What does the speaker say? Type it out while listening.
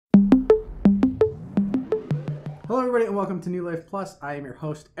Hello, everybody, and welcome to New Life Plus. I am your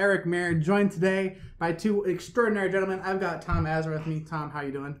host, Eric Mayer, joined today by two extraordinary gentlemen. I've got Tom Azar with me. Tom, how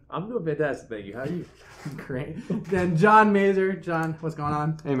you doing? I'm doing fantastic, thank you. How are you? Great. Then John Mazer. John, what's going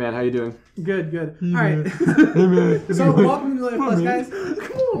on? Hey, man, how you doing? Good. Hey, All right. Hey, man. So, welcome to New Life Plus, guys.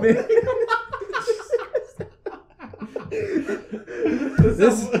 Come on, man.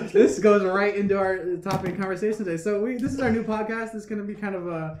 This goes right into our topic of conversation today. So this is our new podcast. This is going to be kind of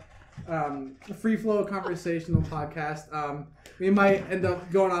a free flow conversational podcast. We might end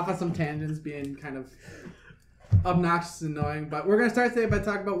up going off on some tangents, being kind of obnoxious and annoying. But we're going to start today by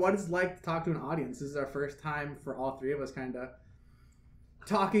talking about what it's like to talk to an audience. This is our first time for all three of us kind of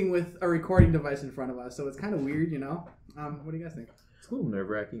talking with a recording device in front of us. So it's kind of weird, you know? What do you guys think? It's a little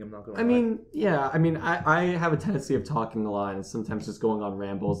nerve-wracking, I'm not going to lie. I have a tendency of talking a lot and sometimes just going on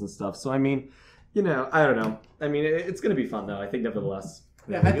rambles and stuff. So, I mean, I don't know. I mean, it's going to be fun, though, I think, nevertheless.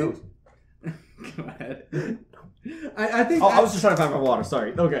 Yeah, I think... Go ahead. I think... I was just trying to find my water,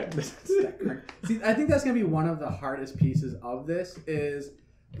 sorry. Okay. See, I think that's going to be one of the hardest pieces of this is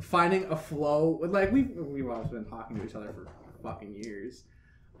finding a flow. Like, we've always been talking to each other for fucking years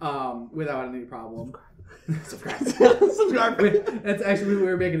without any problem. Subscribe. That's actually, we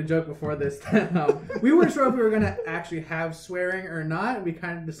were making a joke before this. We weren't sure if we were going to actually have swearing or not. We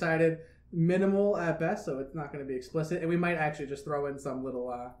kind of decided minimal at best, so it's not going to be explicit. And we might actually just throw in some little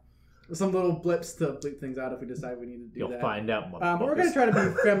blips to bleep things out if we decide we need to do that. You'll find out. But we're going to try to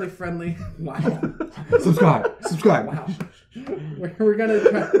be family friendly. Wow. Subscribe. Wow. We're going to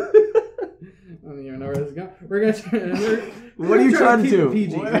try... I don't even know where this is going. We're going to try... What are you trying to do?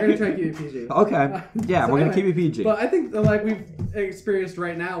 PG. We're going to try to keep it PG. Okay. Yeah, So we're going anyway, to keep it PG. But I think, like we've experienced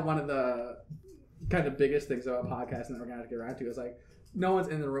right now, one of the kind of biggest things about podcasting that we're going to have to get around to is like, no one's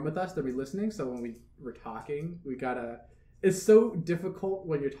in the room with us. They'll be listening. So when we're talking, we got to... It's so difficult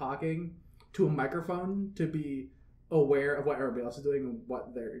when you're talking to a microphone to be aware of what everybody else is doing and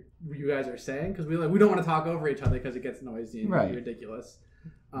what you guys are saying. Because we don't want to talk over each other because it gets noisy and ridiculous.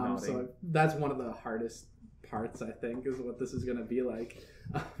 So that's one of the hardest parts, I think, is what this is going to be like.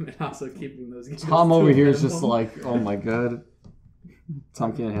 And also keeping those giggles Tom over here is minimum. just like, oh my god.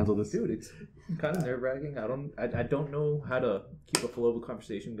 Tom can't handle this. Dude, it's kind of nerve-wracking. I don't know how to keep a flow of a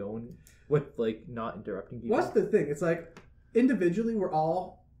conversation going with, like, not interrupting people. What's the thing? It's like, individually, we're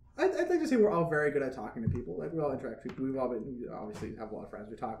all... I'd like to say we're all very good at talking to people. Like, we all interact with people. We obviously have a lot of friends.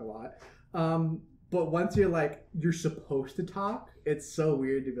 We talk a lot. But once you're supposed to talk, it's so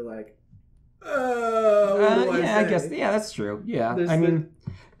weird to be like, I guess, that's true. Yeah.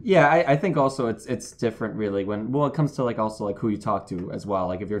 I think also it's different really when it comes to also who you talk to as well.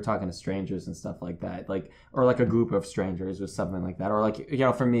 Like if you're talking to strangers and stuff like that, or a group of strangers or something like that,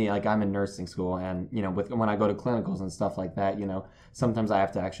 or for me, I'm in nursing school and when I go to clinicals and stuff like that, sometimes I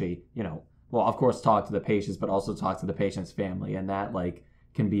have to actually of course talk to the patients, but also talk to the patient's family, and that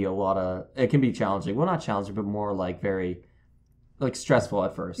can be it can be challenging. Well, not challenging, but more very stressful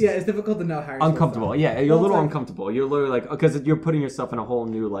at first. Yeah, it's difficult to know how you're uncomfortable. Yeah, you're a little uncomfortable. You're literally because you're putting yourself in a whole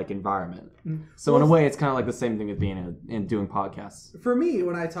new environment. So in a way, it's kind of the same thing as being in doing podcasts. For me,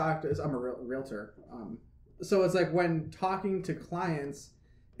 when I talk, I'm a realtor. So it's when talking to clients,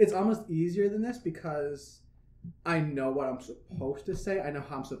 it's almost easier than this because I know what I'm supposed to say. I know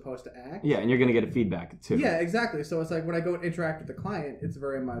how I'm supposed to act. Yeah, and you're gonna get a feedback too. Yeah, exactly. So it's when I go and interact with the client, it's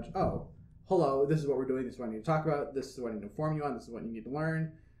very much hello, this is what we're doing, this is what I need to talk about, this is what I need to inform you on, this is what you need to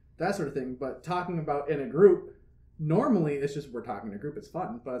learn, that sort of thing. But talking about in a group, normally it's just we're talking in a group, it's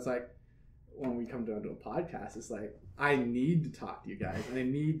fun. But it's when we come down to a podcast, it's I need to talk to you guys, and I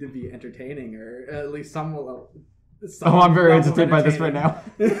need to be entertaining, or at least some I'm very entertained by this right now.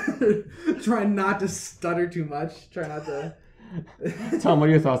 Try not to stutter too much. Try not to... Tom, what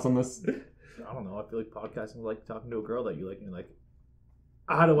are your thoughts on this? I don't know. I feel like podcasting is like talking to a girl that you like, and you're like,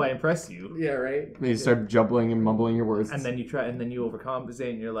 how do I impress you? Yeah, right? You start jumbling and mumbling your words. And then you overcompensate,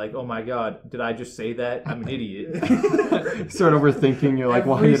 and you're like, oh my god, did I just say that? I'm an idiot. Start overthinking, you're like,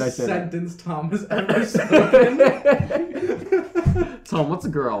 why did I say that? Every sentence Tom has ever spoken. Tom, what's a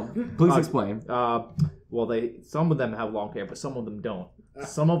girl? Please explain. Some of them have long hair, but some of them don't.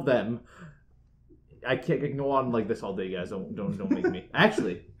 Some of them, I can't go on like this all day, guys. Don't make me.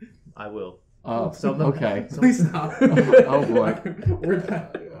 Actually, I will. Oh, okay. Please stop. Oh boy. We're done.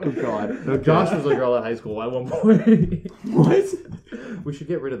 Oh god. No, Josh was a girl at high school at one point. What? We should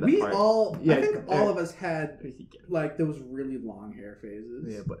get rid of that part. I think all of us had those really long hair phases.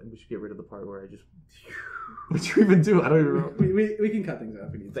 Yeah, but we should get rid of the part where I just... What you even do? I don't even know. We can cut things out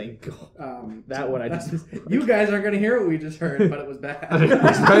if we need to. Thank God. That one I just... You guys aren't going to hear what we just heard, but it was bad. It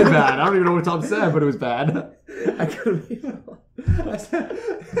was very bad. I don't even know what Tom said, but it was bad. I couldn't even...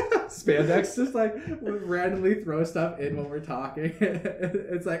 Spandex just like randomly throw stuff in when we're talking.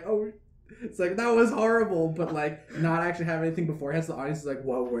 It's like, oh, it's like that was horrible, but like not actually have anything beforehand. So the audience is like,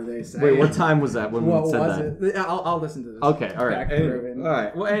 what were they saying? Wait, what time was that when what we said was that? it? I'll listen to this. Okay, all right. And All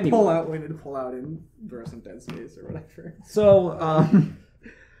right. Well, anyway. We need to pull out and throw some Dead Space or whatever. So,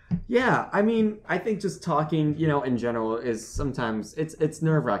 yeah, I mean, I think just talking, you know, in general is sometimes it's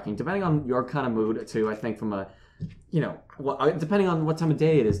nerve-wracking, depending on your kind of mood too. I think from a, you know, depending on what time of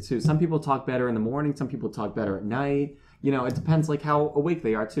day it is too. Some people talk better in the morning. Some people talk better at night. You know, it depends like how awake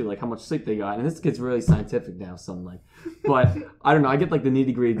they are too, like how much sleep they got. And this gets really scientific now suddenly. But I don't know. I get like the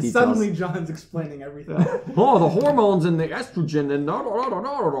nitty-gritty details. Suddenly, John's explaining everything. Oh, the hormones and the estrogen and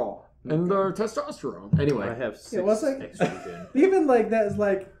and the testosterone. Anyway, I have 6 well, it's like- estrogen. Even like that is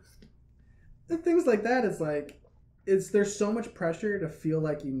like things like that is like there's so much pressure to feel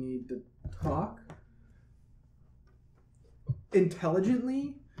like you need to talk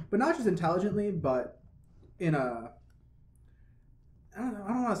intelligently, but not just intelligently, but in a I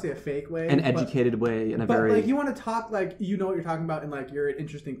don't want to say a fake way, an educated way, in a but very like you want to talk like you know what you're talking about and like you're an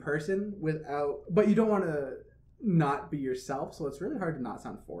interesting person but you don't want to not be yourself, so it's really hard to not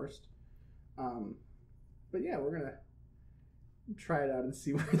sound forced. But yeah, we're gonna try it out and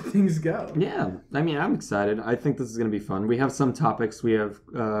see where things go. Yeah, I mean, I'm excited. I think this is going to be fun. We have some topics we have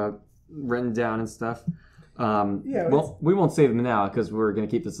written down and stuff. Well, we won't say them now because we're going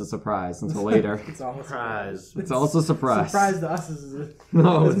to keep this a surprise until later. It's all a surprise. It's also a surprise. Surprise to us as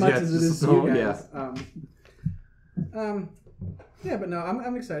much as it is to you guys. Yeah, but no,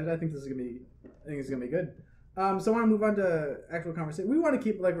 I'm excited. I think this is gonna be good. So I want to move on to actual conversation. We want to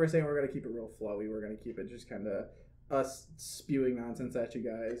keep, like we're saying, we're going to keep it real flowy. We're going to keep it just kind of us spewing nonsense at you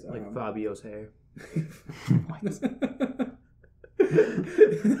guys. Like Fabio's hair.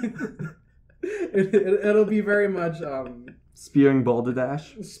 It'll be very much spewing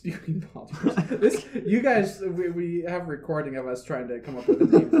balderdash. Spewing balderdash. You guys, we have a recording of us trying to come up with a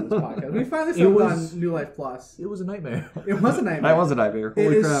name for this podcast. We finally settled on New Life Plus. It was a nightmare. It was a nightmare. That was a nightmare.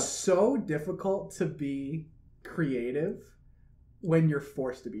 Holy It crap. is so difficult to be creative when you're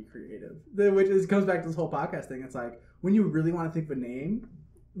forced to be creative. Which goes back to this whole podcast thing. It's like, when you really want to think of a name,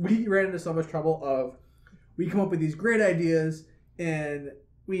 we ran into so much trouble of, we come up with these great ideas, and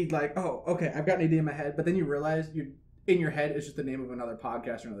we'd like, oh, okay, I've got an idea in my head, but then you realize in your head it's just the name of another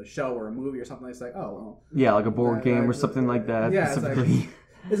podcast or another show or a movie or something. It's like, oh, well. Yeah, like a board game or something like that. Yeah, specifically.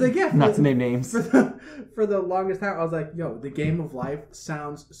 It's like, yeah. Not to name names. For the longest time, I was like, yo, the Game of Life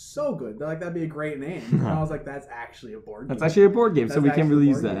sounds so good. They're like, that'd be a great name. And I was like, that's actually a board game. That's actually a board game, so we can't really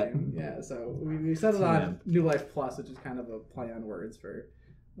use that. Game. Yeah, so we settled on New Life Plus, which is kind of a play on words for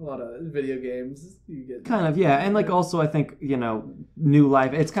a lot of video games. You get kind of, yeah. And like also, I think, you know, New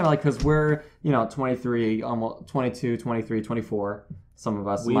Life, it's kind of like, because we're, you know, 23, almost 22, 23, 24. Some of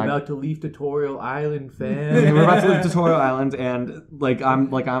us. We're about to leave Tutorial Island, fam. Yeah, we're about to leave Tutorial Island, and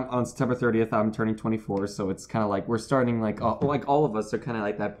I'm on September 30th. I'm turning 24, so it's kind of like we're starting like all of us are kind of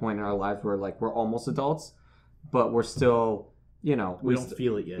like that point in our lives where like we're almost adults, but we're still, you know, we don't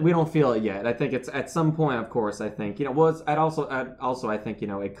feel it yet. We don't feel it yet. I think it's at some point, of course. I think, you know, well, it's also I think, you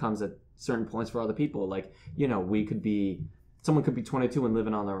know, it comes at certain points for other people. Like, you know, someone could be 22 and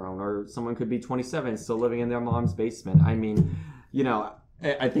living on their own, or someone could be 27 still living in their mom's basement. I mean, you know,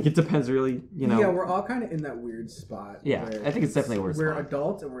 I think it depends really, you know. Yeah, we're all kind of in that weird spot. Yeah, I think it's definitely a weird spot. We're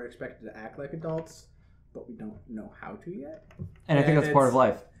adults and we're expected to act like adults, but we don't know how to yet. And I think that's part of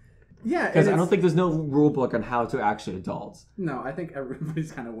life. Yeah. Because I don't think there's no rule book on how to actually adult. No, I think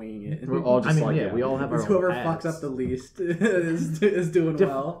everybody's kind of winging it. We're all just we all have our whoever own fucks up the least is doing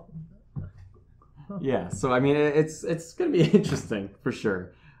well. Yeah, so I mean, it's going to be interesting for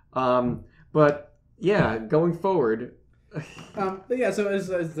sure. But yeah, going forward. But yeah, so that's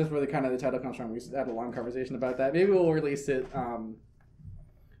where the title comes from. We had a long conversation about that. Maybe we'll release it.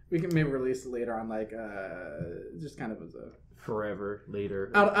 We can maybe release it later on, like just kind of as a forever later.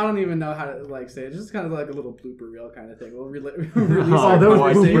 I don't even know how to like say it. Just kind of like a little blooper reel kind of thing. We'll release our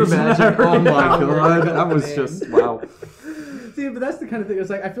conversation. Oh my god, that was just wow. See, but that's the kind of thing. It's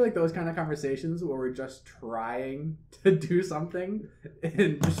like I feel like those kind of conversations where we're just trying to do something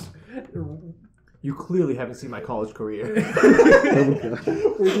and just. You clearly haven't seen my college career.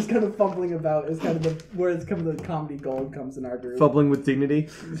 We're just kind of fumbling about. It's kind of where it's kind of the comedy gold comes in our group. Fumbling with dignity.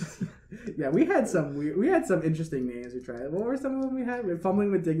 Yeah, we had some interesting names we tried. What were some of them we had? We had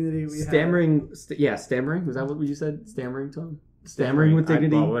Fumbling with Dignity. Stammering. Stammering. Was that what you said? Stammering, Tom? Stammering with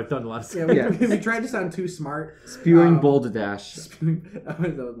dignity. I've done a lot of stuff. Yeah, we tried to sound too smart. Spewing balderdash. That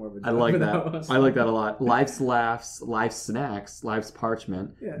was more of a joke, I like that. I like that a lot. Life's laughs, life's snacks, life's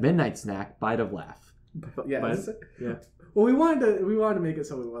parchment. Yeah. Midnight snack, bite of laugh. Yes. Yeah. Well, we wanted to make it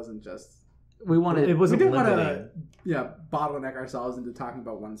so it wasn't just. We wanted. It wasn't we didn't limiting. want to, bottleneck ourselves into talking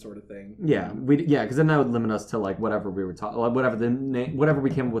about one sort of thing. Yeah, because then that would limit us to like whatever we were talking, like whatever the name, whatever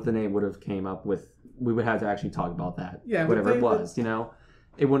we came up with the name would have came up with. We would have to actually talk about that. Yeah, whatever it was,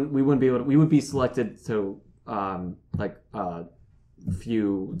 it wouldn't. We wouldn't be able to. We would be selected to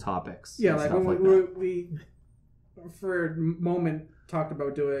few topics. Yeah, and like stuff when we for a moment talked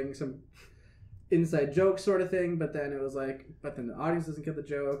about doing some inside joke sort of thing, but then it was like, but then the audience doesn't get the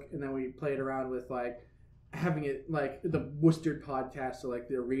joke, and then we played around with like having it like the Worcester podcast, so like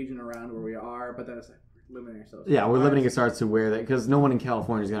the region around where we are, but then it's like we're limiting ourselves. Yeah, we're limiting ourselves to where that, because no one in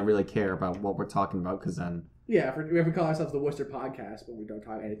California is going to really care about what we're talking about, because then. Yeah, if we call ourselves the Worcester podcast, but we don't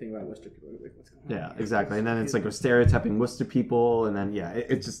talk anything about Worcester people, like what's going on? Yeah, exactly. And then it's like we're stereotyping Worcester people, and then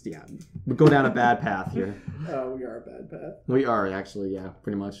it's just we go down a bad path here. We are a bad path. We are actually,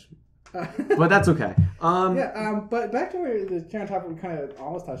 pretty much. But that's okay. But back to where the kind of topic we kind of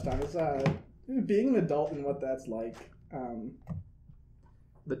almost touched on is being an adult and what that's like.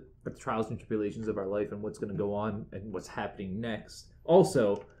 The trials and tribulations of our life and what's going to go on and what's happening next.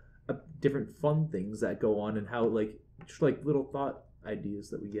 Also, different fun things that go on and how just little thought ideas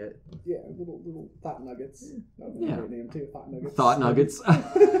that we get. Yeah, little thought nuggets. That was Yeah. a great name too. Thought nuggets.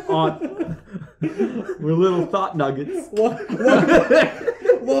 Thought nuggets. We're little thought nuggets.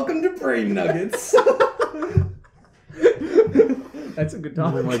 Welcome to Brain Nuggets. That's a good Oh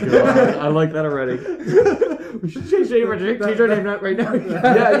topic. my god, I like that already. We should change our name right now.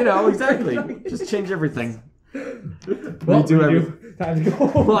 Yeah, exactly. Just change everything. Well, do we everything. Time to go.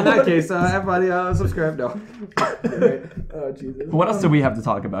 Well, in that case, everybody subscribe now. Right. Oh Jesus. What else do we have to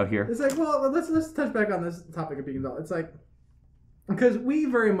talk about here? It's like, well, let's touch back on this topic of being adult. It's like, because we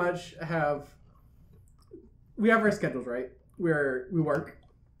very much have our schedules, right? Where we work,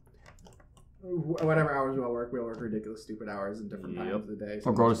 whatever hours we all work ridiculous, stupid hours in different times of the day.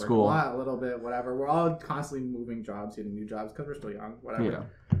 Or go to Sometimes we work school. a lot, a little bit, whatever. We're all constantly moving jobs, getting new jobs because we're still young, whatever. Yeah.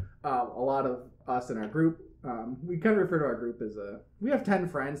 A lot of us in our group, we kind of refer to our group as we have 10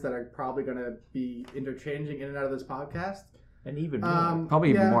 friends that are probably going to be interchanging in and out of this podcast. And even more.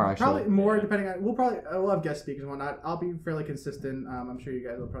 Probably even more, actually. Probably more, depending on. We'll have guest speakers and whatnot. I'll be fairly consistent. I'm sure you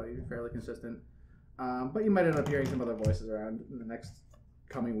guys will probably be fairly consistent. But you might end up hearing some other voices around in the next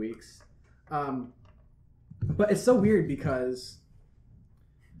coming weeks. But it's so weird because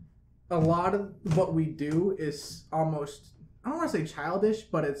a lot of what we do is almost, I don't want to say childish,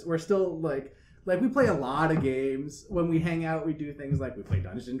 but we're still like we play a lot of games. When we hang out, we do things like we play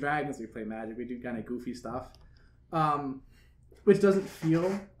Dungeons and Dragons, we play Magic, we do kind of goofy stuff. Which doesn't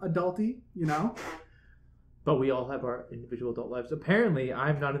feel adulty, But we all have our individual adult lives. Apparently,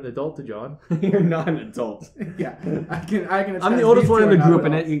 I'm not an adult to John. You're not an adult. Yeah, I can. I'm the oldest one in the group,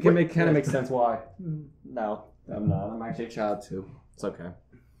 and it can kind of make sense why. No, I'm not. I'm actually a child too. It's okay.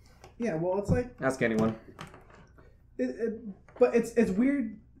 Yeah, well, it's like Ask anyone. but it's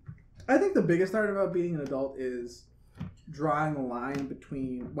weird. I think the biggest part about being an adult is drawing the line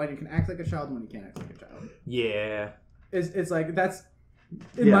between when you can act like a child and when you can't act like a child. Yeah. It's like that's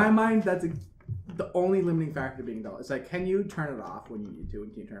in my mind that's the only limiting factor of being adult. It's like, can you turn it off when you need to,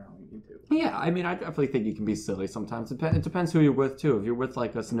 and can you turn it on when you need to? Yeah, I mean, I definitely think you can be silly sometimes. It depends who you're with too. If you're with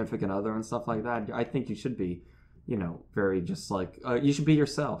like a significant other and stuff like that, I think you should be, very just like you should be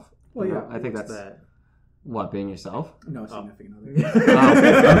yourself. Well, yeah, I think that's that. what, being yourself. No significant other.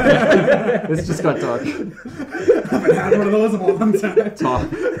 Okay. This just got dark. I haven't had one of those in a long time. Talk.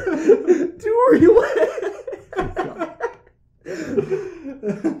 Dude, are you?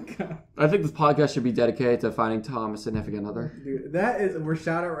 I think this podcast should be dedicated to finding Tom a significant other. Dude, we're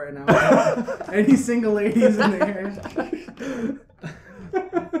shout out right now. Any single ladies in there?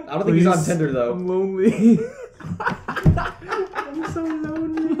 I don't think he's on Tinder though. I'm lonely. I'm so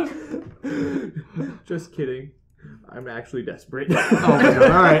lonely. Just kidding. I'm actually desperate. Oh my god.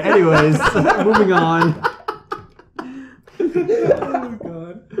 All right. Anyways, moving on. Oh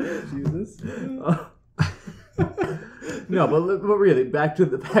god. Jesus. No, but really, back to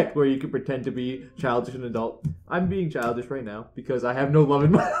the fact where you can pretend to be childish and adult. I'm being childish right now because I have no love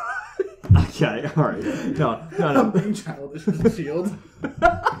in my life. Okay. All right. No. I'm being childish with the shield.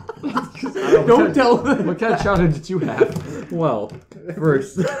 Don't tell them. What kind of childhood did you have? Well,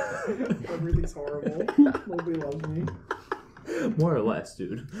 first. Everything's horrible. Nobody loves me. More or less,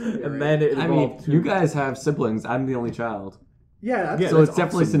 dude. Right. And then it I evolved mean, to... you guys have siblings. I'm the only child. Yeah, Yeah, So that's it's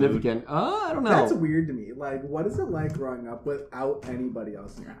definitely awesome, significant. I don't know. that's weird to me. Like, what is it like growing up without anybody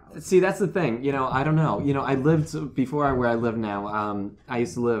else in your house? See, that's the thing. I don't know. I lived before where I live now. I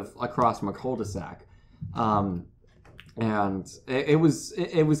used to live across from a cul-de-sac, and it was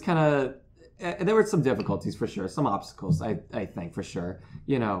kind of there were some difficulties for sure, some obstacles. I think for sure.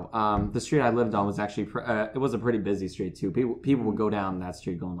 You know, the street I lived on was actually it was a pretty busy street too. People would go down that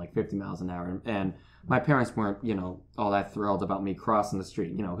street going like 50 miles an hour, and my parents weren't, you know, all that thrilled about me crossing the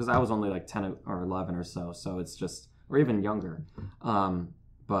street, you know, because I was only like 10 or 11 or so, so it's just, or even younger.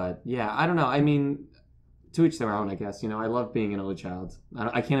 But yeah, I don't know. I mean, to each their own, I guess. You know, I love being an only child.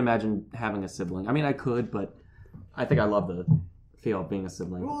 I can't imagine having a sibling. I mean, I could, but I think I love the feel of being a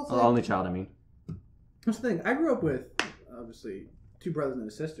sibling. Well, only child, I mean. That's the thing. I grew up with, obviously, 2 brothers and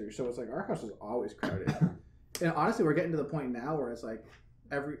a sister, so it's like our house was always crowded. And honestly, we're getting to the point now where it's like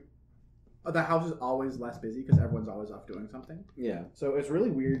the house is always less busy because everyone's always off doing something. Yeah. So it's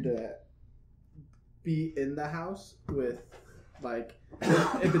really weird to be in the house with, like,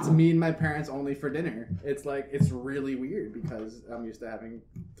 if it's me and my parents only for dinner. It's like, it's really weird because I'm used to having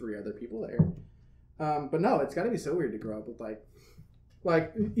 3 other people there. But no, it's got to be so weird to grow up with,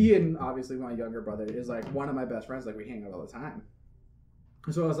 like Ian, obviously my younger brother, is like one of my best friends. Like, we hang out all the time.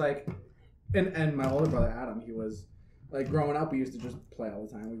 So I was like, and my older brother Adam, he was like, growing up, we used to just play all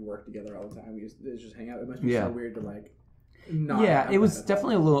the time. We worked together all the time. We used to just hang out. It must be so weird to like. It was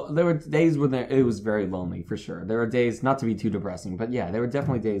definitely a little. There were days when it was very lonely for sure. There were days, not to be too depressing, but yeah, there were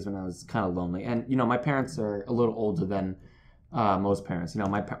definitely days when I was kind of lonely. And you know, my parents are a little older than most parents. You know,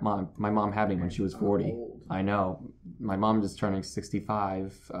 my mom had me when she was 40. I know. My mom just turning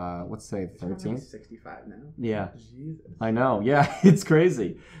 65. Let's say 13. 65 now. Yeah. Jesus. I know. Yeah, it's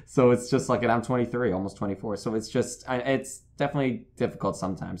crazy. So it's just like, and I'm 23, almost 24. So it's just, it's definitely difficult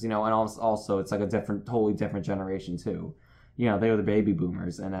sometimes, you know. And also, it's like a totally different generation too. You know, they were the baby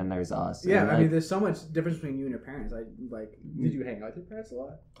boomers, and then there's us. Yeah, and I mean, there's so much difference between you and your parents. Did you hang out with your parents a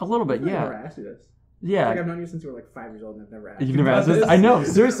lot? A little bit, yeah. I've never asked you this. Yeah. Like, I've known you since you were like 5 years old, and I've never asked You've never asked this? I know,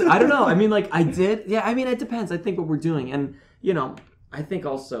 seriously. I don't know. I mean, like, I did. Yeah, I mean, it depends. I think what we're doing. And, you know, I think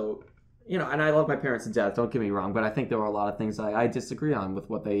also, you know, and I love my parents to death, don't get me wrong, but I think there were a lot of things I disagree on with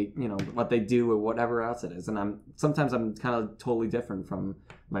what they, you know, what they do or whatever else it is. And sometimes I'm kind of totally different from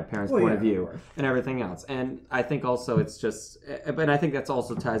my parents' point of view and everything else. And I think also it's just, but I think that's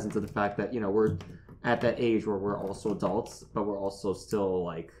also ties into the fact that, you know, we're at that age where we're also adults, but we're also still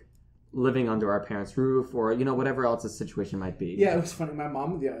like living under our parents' roof or, you know, whatever else the situation might be. Yeah, it was funny. My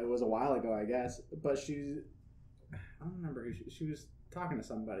mom, it was a while ago, I guess, but I don't remember. She was talking to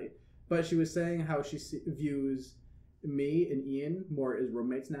somebody, but she was saying how she views me and Ian more as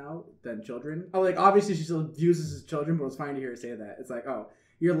roommates now than children. Oh, like, obviously she still views us as children, but it's funny to hear her say that. It's like, oh,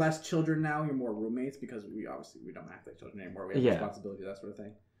 you're less children now, you're more roommates, because we don't act like children anymore. We have responsibility, that sort of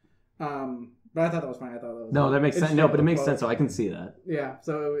thing. But I thought that was funny. I thought that was that makes sense. No, but it makes sense. So I can see that. Yeah.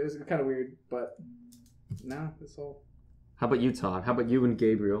 So it was kind of weird, but no, it's all. How about you, Todd? How about you and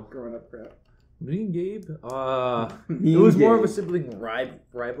Gabriel? Growing up crap. Me and Gabe. It was more of a sibling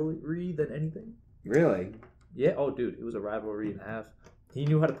rivalry than anything. Really? Yeah. Oh, dude, it was a rivalry and a half. He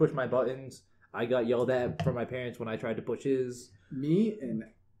knew how to push my buttons. I got yelled at from my parents when I tried to push his. Me and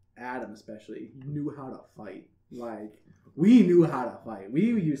Adam especially knew how to fight. Like, we knew how to fight. We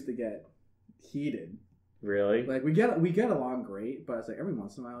used to get heated. Really? Like, we get along great, but it's like every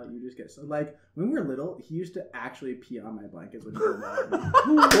once in a while you just get so, like, when we were little, he used to actually pee on my blankets when he was mad at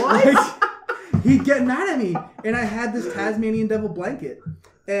me. What? Like, he'd get mad at me, and I had this Tasmanian devil blanket,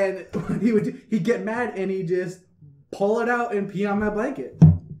 and he'd get mad and he'd just pull it out and pee on my blanket.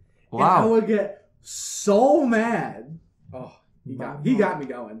 Wow. And I would get so mad. Oh, he got me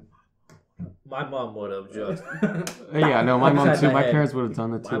going. My mom would have just. Yeah, no, my mom too. My parents would have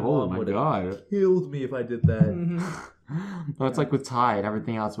done that too. Oh my god, killed me if I did that. Mm-hmm. Well, it's like with Ty and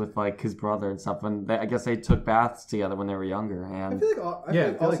everything else with like his brother and stuff. And I guess they took baths together when they were younger. And I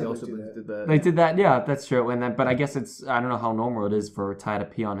feel like all siblings did that. They did that. Yeah, that's true. And then, but I guess I don't know how normal it is for Ty to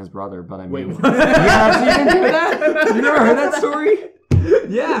pee on his brother. But I mean, wait, what? Yeah, so you didn't hear that? You never heard that story?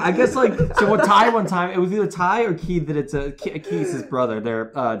 Yeah, I guess like so. What Ty one time, it was either Ty or Key that it's Key's his brother.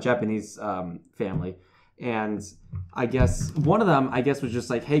 They're Japanese family, and I guess one of them was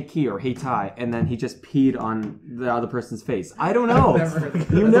just like, "Hey Key" or "Hey Ty," and then he just peed on the other person's face. I don't know.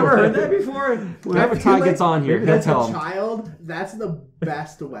 You've never heard that before? Whenever Ty gets on here, he'll tell him. As a child, that's the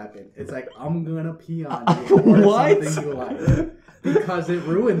best weapon. It's like, I'm gonna pee on you or what? Something you like, because it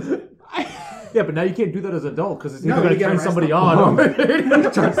ruins it. Yeah, but now you can't do that as an adult because it's either going to turn somebody on or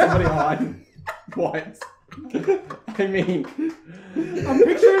turn somebody on. What? I mean, I'm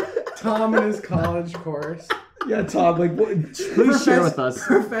picturing Tom in his college course. Yeah, Tom, like, what? Please share with us.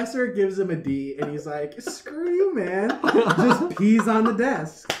 Professor gives him a D, and he's like, "Screw you, man! Just pees on the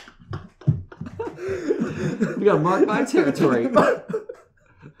desk." You got mark my territory.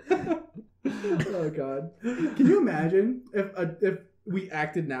 Oh God! Can you imagine if we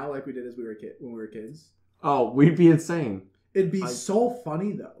acted now like we did as when we were kids, Oh, we'd be insane. it'd be so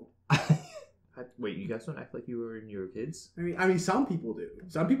funny though. Wait, you guys don't act like you were when you were kids? I mean, some people do.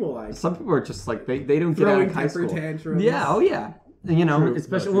 Some people like Some people are just like they don't get out throwing of high temper school. tantrums. Yeah, oh yeah. You know, True.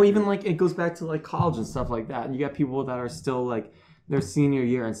 especially No, well, true, even true. like it goes back to like college and stuff like that. And you got people that are still like their senior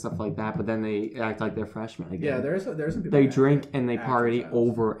year and stuff like that, but then they act like they're freshmen again. Yeah, there's some people. They that drink act and they like party actual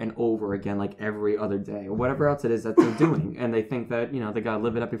over and over again, like every other day, or whatever else it is that they're doing. And they think that, they gotta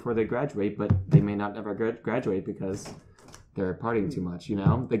live it up before they graduate, but they may not ever graduate because they're partying too much,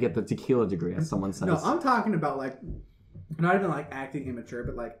 They get the tequila degree, as someone says. No, I'm talking about like not even like acting immature,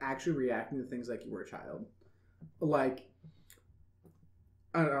 but like actually reacting to things like you were a child. Like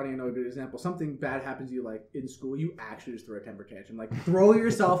I don't even know a good example. Something bad happens to you, like in school, you actually just throw a temper tantrum, like throw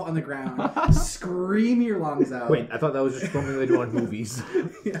yourself on the ground, scream your lungs out. Wait, I thought that was just something they do on movies.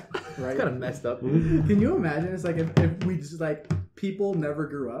 Yeah, right. It's kind of messed up. Can you imagine? It's like if we just like people never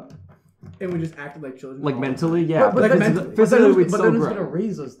grew up and we just acted like children. Like all the mentally, time. yeah. But like physically, mentally. physically we'd but still then who's grow. gonna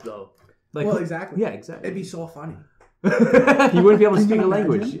raise us though? Like, Well, exactly. Yeah, exactly. It'd be so funny. You wouldn't be able to Can speak you a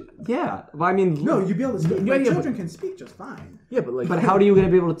language. imagine? Yeah. Well, I mean, No, you'd be able to speak. Yeah, Like, yeah, children can speak just fine. Yeah, but like, but how are you going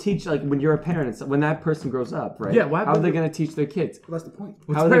to be able to teach, like, when you're a parent, and when that person grows up, right? Yeah, why- how are they going to teach their kids? Well, that's the point.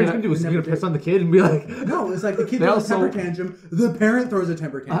 what's how the are they parents gonna do? Is he never gonna piss did. on the kid and be like, No, it's like the kid They throws a also- temper tantrum. The parent throws a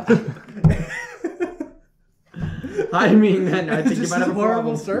temper tantrum. I mean, then I It's think you just might have a a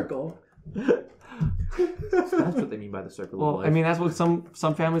horrible problem. circle. that's what they mean by the circle Well, of life. I mean, that's what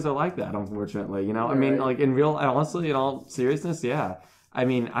some families are like that, unfortunately. I mean, Right. like in real, and honestly, in all seriousness, yeah. I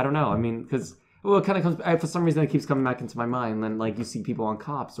mean, I don't know. I mean, because it kind of comes for some reason it keeps coming back into my mind. Then like you see people on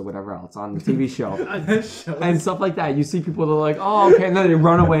Cops or whatever else on the TV show. And stuff like that. You see people that are like, oh, okay, and then they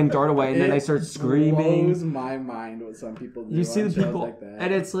run away and dart away, and then they start screaming. Blows my mind what some people do. You see on the shows people, like that.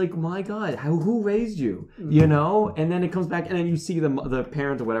 and it's like, my God, who raised you? And then it comes back, and then you see the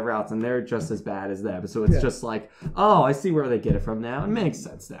parent or whatever else, and they're just as bad as them. So it's Yeah. just like, oh, I see where they get it from now. It makes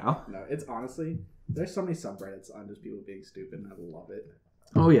sense now. No, it's honestly there's so many subreddits on just people being stupid, and I love it.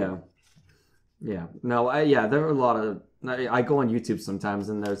 Oh yeah, yeah. No, there are a lot of. I go on YouTube sometimes,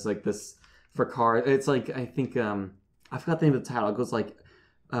 and there's like this for cars. It's like I think I forgot the name of the title. It goes like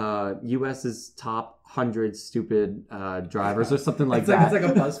U.S.'s top 100 stupid drivers or something like that. It's like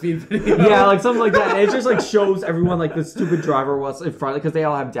a BuzzFeed video. Yeah, like something like that. And it just like shows everyone like the stupid driver was in front because they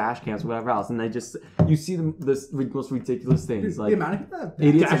all have dash cams or whatever else, and you see them most ridiculous things the like amount of people that have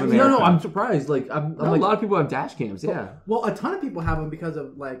Idiots dash of cams- America. no, I'm surprised. Like, I'm a like, lot of people have dash cams. Yeah, Well, a ton of people have them because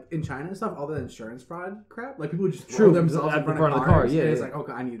of like in China and stuff, all the insurance fraud crap. Like people just True, throw themselves at in the front of front of the car, cars, yeah, and it's yeah. like,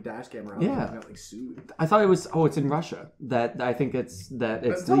 okay, I need a dash camera. Yeah. I got like sued. I thought it was. Oh, it's in Russia. That I think it's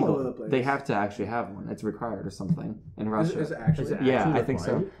It's all legal. over the place. They have to actually have one. It's required or something in Russia. Is it actually? Is it Yeah, actually I think so.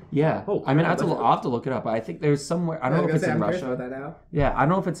 required? Yeah. Oh, I mean, crap, I'll have to look it up. I think there's somewhere. I don't know if it's in I'm curious Russia. about that now. Yeah, I don't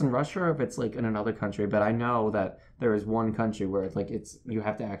know if it's in Russia or if it's like in another country, but I know that there is one country where it's like you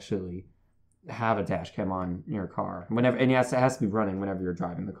have to actually have a dash cam on your car whenever, and yes, it has to be running whenever you're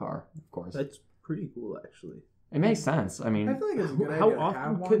driving the car. Of course, that's pretty cool, actually. it makes sense. I mean, I feel like it's a good How idea to have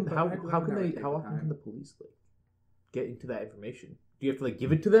often one, can but how I feel like how it can never they take how the often time. can the police like get into that information? Do you have to like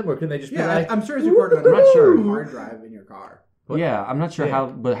give it to them, or can they just be Yeah, like, I'm sure it's recorded on I'm not sure. a hard drive in your car. What? yeah, I'm not sure Yeah.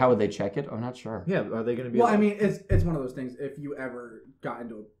 how would they check it? I'm not sure. yeah, are they going to be? Well, like, I mean, it's one of those things. If you ever got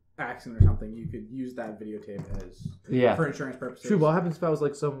into an accident or something, you could use that videotape as Yeah, for insurance purposes. true. What happens if I was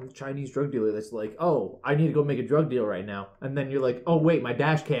like some Chinese drug dealer that's like, oh, I need to go make a drug deal right now, and then you're like, oh wait, my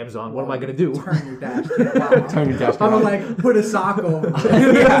dash cam's on. What am I going to do? Turn your dash cam off. Turn your dash cam I'm off. gonna like put a sock over.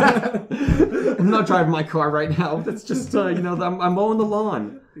 Yeah. I'm not driving my car right now. That's just I'm mowing the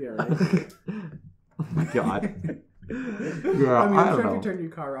lawn. Yeah, right. Oh my God. Yeah, I mean, I I'm don't sure if know. you turn your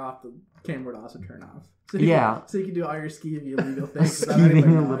car off, the camera would also turn off. So Yeah. So you can do all your skeevy illegal things. without anybody Skeeving a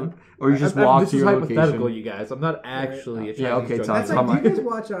knowing. little, or you just I'm- walk this to is your hypothetical, location. you guys. I'm not actually a Chinese Yeah, okay, drug Tom, That's dealer. like, do you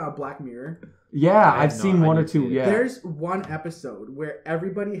guys watch Black Mirror? Yeah, I I've have seen not. one I or need to two. see it. Yeah, There's one episode where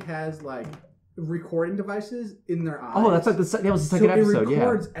everybody has like recording devices in their eyes. oh, that's like that was the so second it episode. Yeah,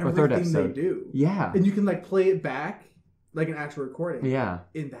 records or third everything they episode. do. Yeah, And you can like play it back like an actual recording. yeah.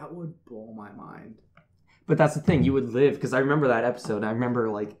 And that would blow my mind. But that's the thing. You would live because I remember that episode. I remember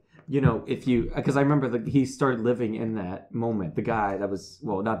like if you because I remember that he started living in that moment. The guy that was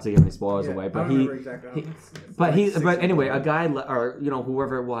not to give any spoilers away, I but don't he. remember exactly how it's But like 6 but anyway, years a ago. guy or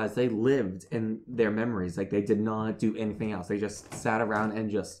whoever it was, they lived in their memories. Like they did not do anything else. They just sat around and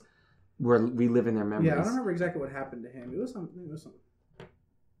just were reliving their memories. Yeah, I don't remember exactly what happened to him. It was something.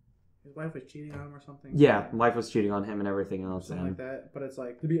 his wife was cheating on him or something. Yeah, wife was cheating on him and everything else. Something like that. But it's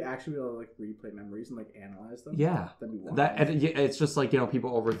like to be actually able to like replay memories and like analyze them. Yeah, that'd be wild. it's just like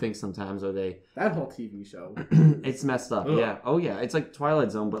people overthink sometimes, or they that whole TV show. It's messed up. Ugh. Yeah. Oh yeah, it's like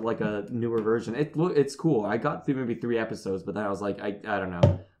Twilight Zone, but like a newer version. It's cool. I got through maybe 3 episodes, but then I was like, I don't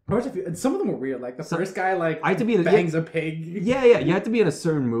know. Some of them were weird. Like the first guy, like I had to be bangs a pig. Yeah. You have to be in a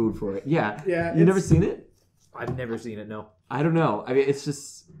certain mood for it. Yeah. Yeah. You never seen it? I've never seen it. No. I don't know. I mean, it's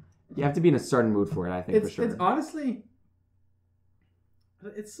just you have to be in a certain mood for it. I think for sure. It's honestly,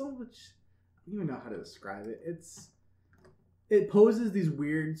 it's so much. I don't even know how to describe it. It poses these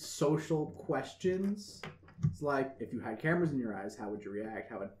weird social questions. It's like, if you had cameras in your eyes, how would you react?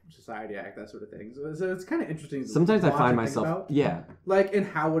 How would society act? That sort of thing. So it's kind of interesting. Sometimes I watch find and think myself, about. yeah, Like, and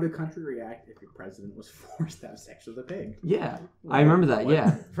how would a country react if your president was forced to have sex with a pig? yeah. I remember that. What?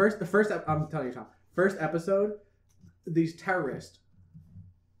 Yeah. I'm telling you, Tom. First episode, these terrorists.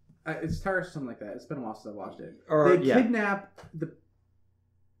 It's terrorists or something like that. It's been a while since I watched it. Or They kidnap the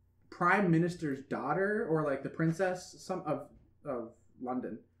prime minister's daughter, or like the princess, of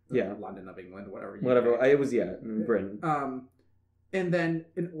London. Yeah. London of England, whatever. It was in Britain. And then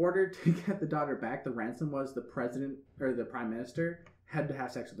in order to get the daughter back, the ransom was the president or the prime minister had to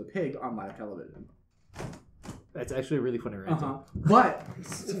have sex with a pig on live television. That's actually a really funny ransom. But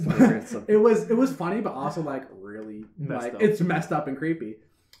it was funny, but also like really Messed up. it's messed up and creepy.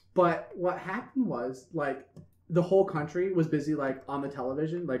 But what happened was like the whole country was busy like on the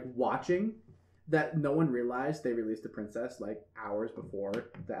television, like watching. That no one realized they released the princess like hours before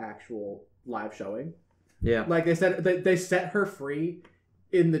the actual live showing. Yeah. Like they said, they set her free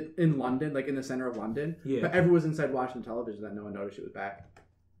in London, like in the center of London. Yeah. But everyone was inside watching television that no one noticed she was back.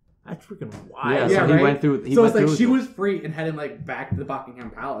 That's freaking Yeah. wild. So he right? went through. So it's like she was free and heading like back to the Buckingham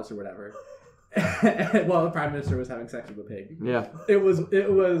Palace or whatever. While the prime minister was having sex with a pig. Yeah. It was It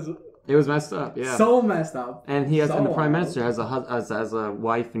was messed up. Yeah. so messed up. And he has, So and the prime wild. minister has a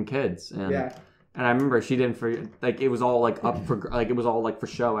wife and kids. And, Yeah. And I remember she didn't forget, like it was all like up for like it was all like for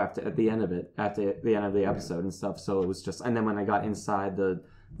show at the end of the end of the episode and stuff. So it was just, and then when I got inside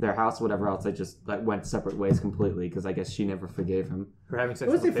their house, whatever else, they just like went separate ways completely because I guess she never forgave him For having sex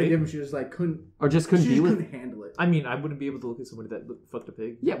It with wasn't a pig. forgive him. She just like couldn't. or just couldn't She be just with. couldn't handle it. I mean, I wouldn't be able to look at somebody that fucked a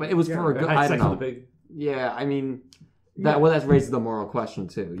pig. Yeah, but it was Yeah, for a good. Had I sex don't with know. a pig. Yeah, I mean Yeah. that raises the moral question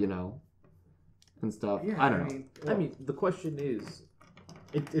too, and stuff. Yeah, I don't know. I mean, the question is,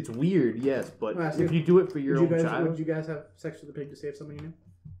 it's weird, yes, but Well, if you do it for your own Would child, you guys have sex with a pig to save someone you knew?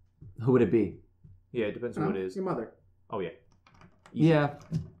 Who would it be? yeah, it depends on who it is. Your mother. Oh yeah, Yeah.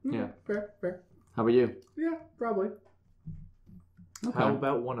 Yeah. Fair. How about you? Yeah, probably. How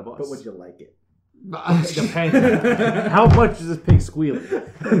about one of us? But would you like it? Depends. How much is this pig squealing?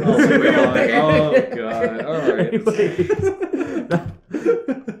 Oh god! All right.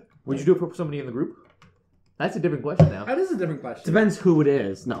 Would you do it for somebody in the group? That's a different question now. That is a different question. Depends who it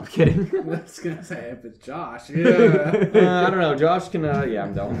is. No, I'm kidding. I was gonna say if it's Josh. Yeah. I don't know. Josh can. Yeah,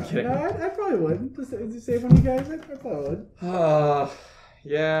 I'm done. I'm kidding. No, I probably would. To save one of you guys, I probably would.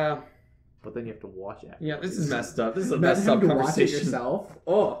 Yeah. But then you have to watch it. Yeah, this is messed up. This is a Imagine messed up having to watch it conversation. yourself.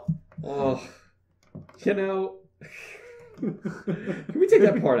 Oh. Oh. You know. Can we take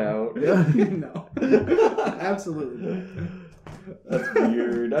that part out? No. Absolutely.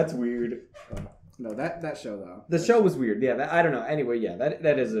 That's weird. No, that show though. The show was weird. Yeah, I don't know. Anyway, yeah,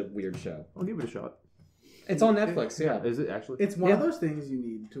 that is a weird show. I'll give it a shot. It's on Netflix. Yeah. Is it actually? It's one of those things you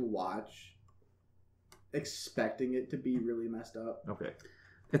need to watch, expecting it to be really messed up. Okay.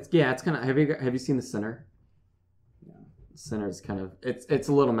 It's kind of. Have you seen The Sinner? No. Sinner's kind of. It's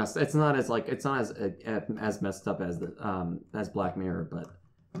a little messed. It's not as messed up as Black Mirror, but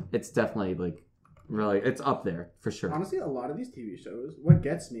it's definitely like really it's up there for sure. Honestly, a lot of these TV shows, what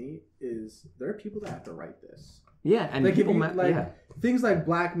gets me is there are people that have to write this. Yeah, and Like, people if you, things like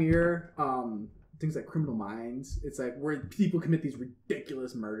Black Mirror, things like Criminal Minds. It's like where people commit these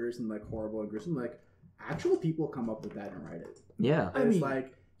ridiculous murders and like horrible and gruesome. Like actual people come up with that and write it. Yeah. And it's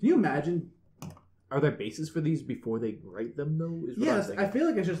like, can you imagine? Are there bases for these before they write them though? Is what I'm Yes, thinking. I feel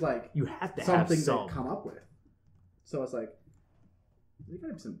like it's just like You have to have something some. they come up with. So it's like there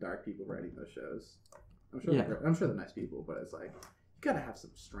gotta be some dark people writing those shows. I'm sure. Yeah. I'm sure they're nice people, but it's like you gotta have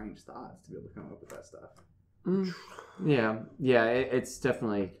some strange thoughts to be able to come up with that stuff. Yeah. It's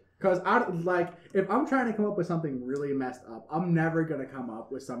definitely. Because if I'm trying to come up with something really messed up, I'm never gonna come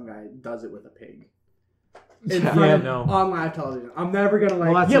up with some guy does it with a pig. Yeah, front of- no. On live television, I'm never gonna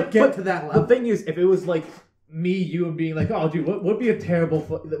Well, get to that level. The thing is, if it was like me, you, and being like, oh, dude, what would be a terrible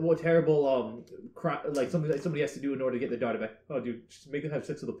like somebody has to do in order to get their daughter back? Oh, dude, just make them have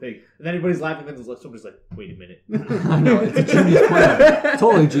sex with a pig. And then everybody's laughing, and then somebody's like, wait a minute. I know, it's a genius plan.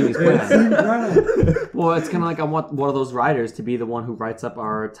 Totally genius plan. Well, it's kind of like I want one of those writers to be the one who writes up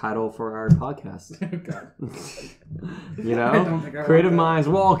our title for our podcast. God. You I don't think I know, creative want that. minds.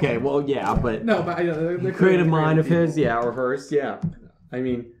 Well, okay, well, yeah, but No, but the creative mind of his, people. yeah, or hers, yeah. I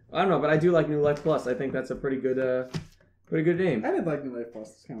mean, I don't know, but I do like New Life Plus. I think that's a pretty good name. I did like New Life Plus.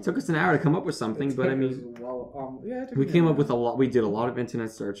 It's kind of Took us an hour to come up with something, but I mean, yeah, it took we me came a up with a minute. lot. We did a lot of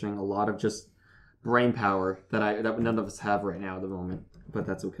internet searching, a lot of just brain power that none of us have right now at the moment. But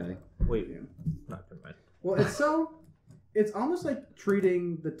that's okay. Wait, Yeah. not never mind. Well, it's almost like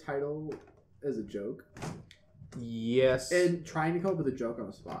treating the title as a joke Yes. and trying to come up with a joke on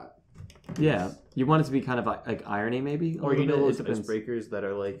the spot. Yeah, you want it to be kind of like irony, maybe, Or you know those icebreakers that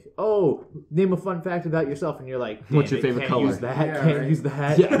are like, oh, name a fun fact about yourself, and you're like, What's your "Damn it, favorite can't color?" Use that. Yeah, Can't right. use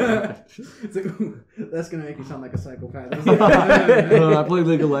that. Yeah. It's like, ooh, that's gonna make you sound like a psychopath. I play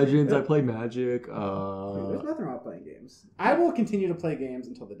League of Legends. I play Magic. There's nothing wrong with playing games. I will continue to play games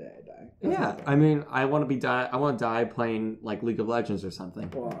until the day I die. That's Yeah, not I mean, I want to die playing like League of Legends or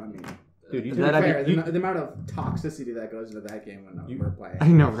something. well, I mean, Dude, you to be That I fair, mean, the amount of toxicity that goes into that game when we're playing. I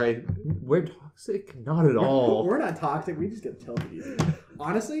know, right? we're toxic? Not at all. We're not toxic. We just get tilted easy.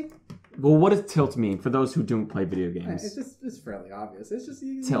 Honestly, Well, what does tilt mean for those who don't play video games? it's fairly obvious. It's just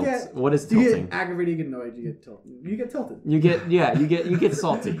you Tilt. get What is you tilting? get aggravated, you get annoyed, you get tilted. You get tilted. You get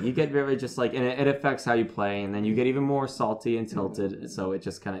salty. You get very just like, and it affects how you play, and then you get even more salty and tilted. So it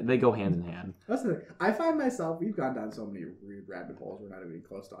just kind of they go hand in hand. That's the thing. I find myself, we've gone down so many weird rabbit holes. We're not even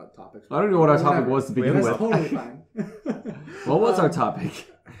close to topics. I don't know what our Whatever. topic was to begin That's with. totally fine. What was our topic?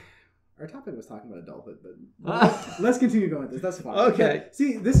 Our topic was talking about adulthood, but let's continue going with this. That's fine. Okay.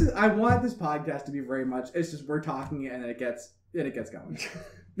 See, this is I want this podcast to be very much. It's just we're talking and it gets going.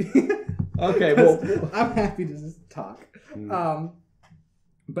 Okay, well- I'm happy to just talk.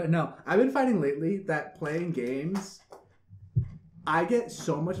 But no, I've been finding lately that playing games, I get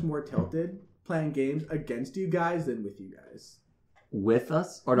so much more tilted playing games against you guys than with you guys. With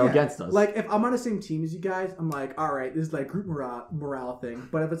us or no, Yeah. against us? Like if I'm on the same team as you guys, I'm like, all right, this is like group morale thing.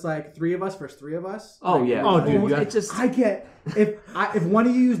 But if it's like 3 of us versus 3 of us, oh like, yeah. Oh, dude, you it just I get if one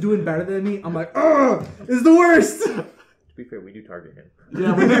of you is doing better than me, I'm like, oh, this is the worst. To be fair, we do target him.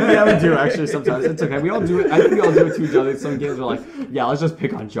 Yeah, we do actually sometimes. It's okay. We all do it. I think we all do it to each other. Some games are like, yeah, let's just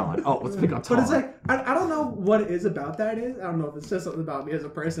pick on John. Oh, let's pick on Tom. But it's like I don't know what it is about that is. I don't know if it's just something about me as a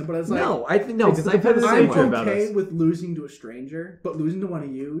person, but it's like no, I think no, because I feel the I'm same way. about okay us. with losing to a stranger, but losing to one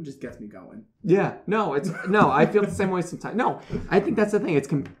of you just gets me going. Yeah, no, I feel the same way sometimes. No, I think that's the thing. It's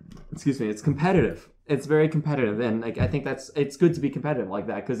it's competitive. It's very competitive, and like I think it's good to be competitive like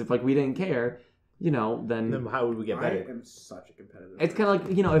that because if like we didn't care, then Then how would we get I better? am such a competitive. it's kind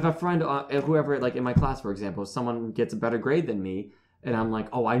of like if a friend, whoever, like in my class, for example, if someone gets a better grade than me, and I'm like,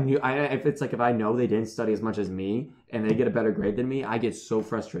 oh, if I know they didn't study as much as me, and they get a better grade than me, I get so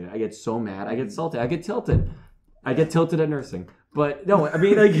frustrated, I get so mad, I get salty, I get tilted at nursing. But no, I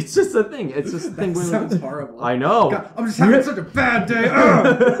mean, like it's just a thing. It's just a thing. That sounds horrible. I know. God, I'm just having such a bad day.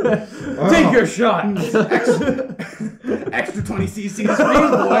 Take your shot. Extra 20 cc's for you,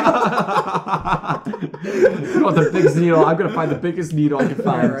 boy. You want the biggest needle? I'm gonna find the biggest needle I can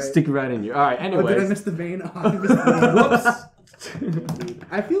find. All right. Stick it right in you. All right. Oh, did I Anyways, miss the vein? Oh, I missed the vein. Whoops.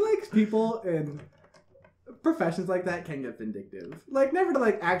 I feel like people in professions like that can get vindictive. Like, never to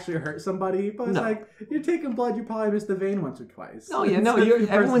like actually hurt somebody, but it's No. like you're taking blood, you probably missed the vein once or twice. no, yeah, It's no. a few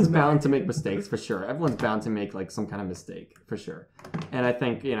Everyone's persons bound to back. make mistakes for sure. Everyone's bound to make like some kind of mistake for sure. And I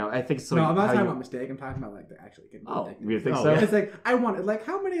think so. No, I'm not how talking you- about mistake. I'm talking about like they actually can. Oh, vindictive. you think Oh, so? yeah. It's like I want like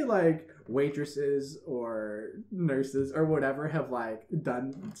how many like waitresses or nurses or whatever have like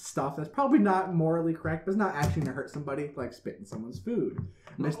done stuff that's probably not morally correct, but it's not actually gonna hurt somebody, like spitting someone's food.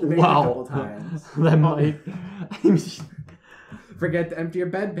 Missed the vein a couple times. that might. I mean, Forget to empty your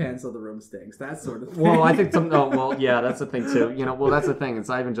bedpan so the room stinks. That sort of thing. well, I think yeah, that's the thing too. That's the thing. It's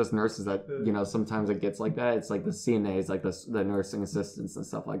not even just nurses that sometimes it gets like that. It's like the CNAs, like the nursing assistants and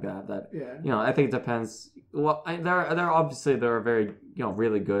stuff like that. That yeah. I think it depends. Well, there are very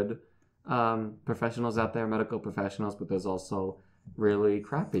really good professionals out there, medical professionals, but there's also really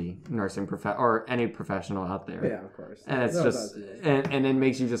crappy nursing or any professional out there. Yeah, of course. And it's No, just, and it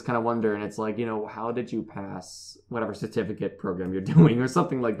makes you just kind of wonder, and it's like, how did you pass whatever certificate program you're doing or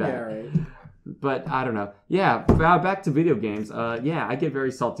something like that? yeah, right. But I don't know. Yeah, back to video games. I get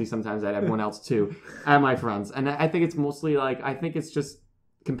very salty sometimes at everyone else too, at my friends. And I think it's mostly like, I think it's just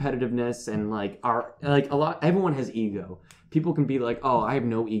competitiveness and like everyone has ego. People can be like, oh, I have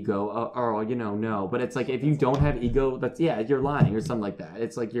no ego, or no. But it's like if you don't have ego, you're lying or something like that.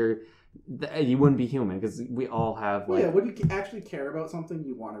 It's like you wouldn't be human because we all have like. When you actually care about something,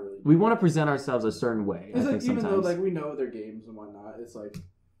 you want to really. We want to present ourselves a certain way. It's I like think even sometimes. though like we know their games and whatnot, it's like.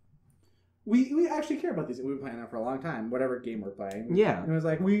 We actually care about these. We've been playing them for a long time. Whatever game we're playing. Yeah. And it was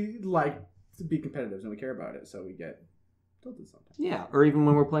like we like to be competitive and we care about it, so we get tilted sometimes. Yeah, or even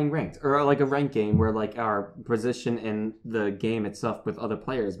when we're playing ranked, or like a ranked game where like our position in the game itself with other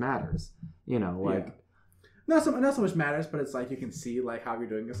players matters. Not so much matters, but it's like you can see like how you're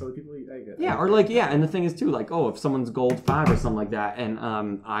doing against other people. And the thing is too, like, if someone's gold 5 or something like that, and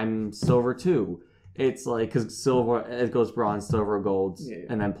I'm silver 2. It's like because silver it goes bronze, silver, gold,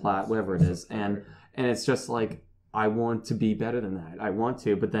 and then plat, whatever it is, and it's just like I want to be better than that. I want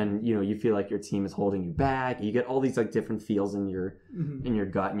to, but then you feel like your team is holding you back. You get all these like different feels in your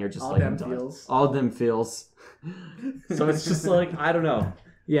gut, and you're just all like all of them feels. So it's just like I don't know.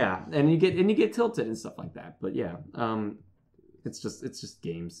 Yeah, and you get tilted and stuff like that. But yeah, it's just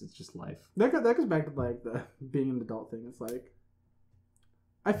games. It's just life. That goes back to like the being an adult thing. It's like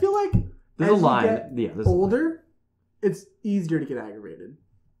I feel like. There's a line. There's older, it's easier to get aggravated.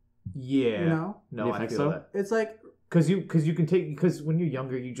 Yeah. No, I feel so? that. It's like because when you're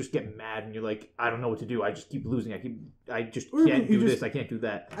younger, you just get mad and you're like, I don't know what to do. I just keep losing. I just can't do this. I can't do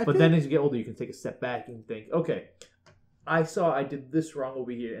that. But then as you get older, you can take a step back and think, okay, I saw I did this wrong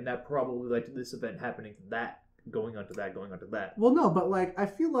over here, and that probably led to this event happening. That going onto that. Well, no, but like I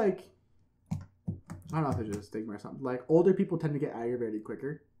feel like I don't know if it's just a stigma or something. Like older people tend to get aggravated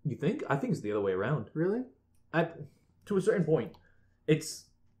quicker. You think? I think it's the other way around. Really? To a certain point, it's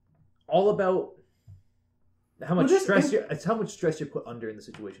all about how much stress you put under in the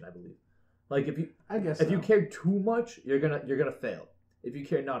situation. I believe. Like if you care too much, you're gonna fail. If you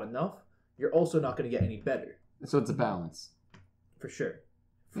care not enough, you're also not gonna get any better. So it's a balance. For sure.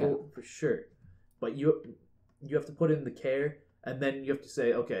 For sure. But you have to put in the care, and then you have to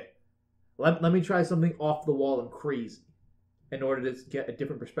say, okay, let me try something off the wall and crazy, in order to get a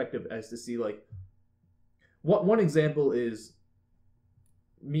different perspective as to see like. One example is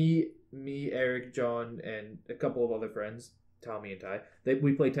me, Eric, John, and a couple of other friends, Tommy and Ty.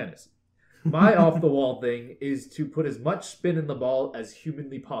 We play tennis. My off the wall thing is to put as much spin in the ball as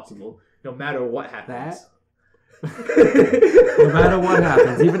humanly possible, no matter what happens. No matter what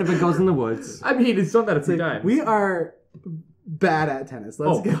happens, even if it goes in the woods. I mean, it's done that a few times. We are bad at tennis.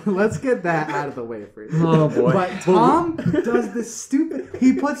 Let's get that out of the way for you. Oh boy! But Tom does this stupid.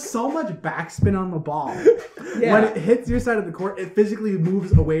 He puts so much backspin on the ball. Yeah. When it hits your side of the court, it physically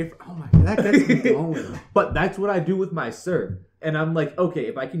moves away from. Oh my god, that gets me going. But that's what I do with my serve, and I'm like, okay,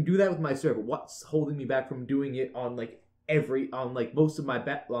 if I can do that with my serve, what's holding me back from doing it on like most of my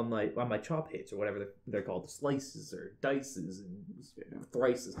on my chop hits or whatever they're called, slices or dices and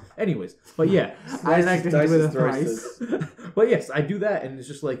thrices. Anyways, but yeah, I like to do it thrice. But yes, I do that, and it's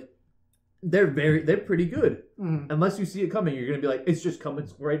just like they're pretty good. Unless you see it coming, you're gonna be like, it's just coming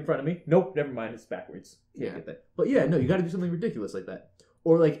right in front of me. Nope, never mind, it's backwards. Can't get that. But yeah, no, you got to do something ridiculous like that,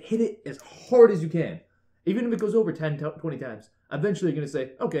 or like hit it as hard as you can, even if it goes over 10, 20 times. Eventually, you're gonna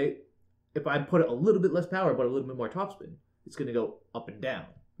say, okay. If I put a little bit less power but a little bit more topspin, it's going to go up and down.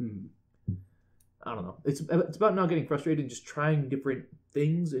 I don't know. It's about not getting frustrated and just trying different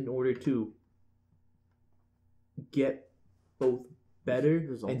things in order to get both better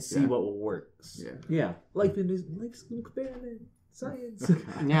results, and see what works. Yeah. Life's an experiment. Science.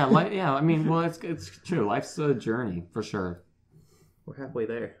 Yeah. I mean, well, it's true. Life's a journey for sure. We're halfway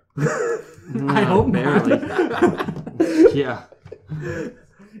there. I hope barely. Yeah.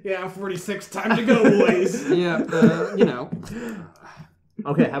 Yeah, 46, time to go, boys. Yeah,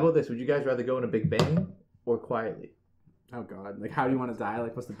 Okay, how about this? Would you guys rather go in a big bang or quietly? Oh, God. Like, how do you want to die?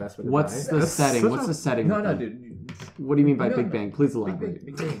 Like, what's the best way to die? What's the setting? What's the setting? No, dude. What do you mean by Big Bang? Please elaborate.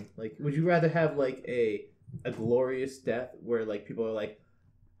 Big bang. Like, would you rather have, like, a glorious death where, like, people are like,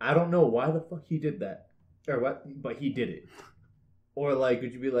 I don't know why the fuck he did that. Or what, but he did it. Or, like,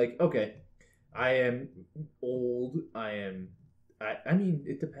 would you be like, okay, I am old, I mean,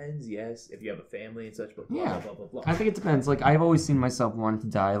 it depends, yes, if you have a family and such, but blah, blah, blah, blah. I think it depends. Like, I've always seen myself wanting to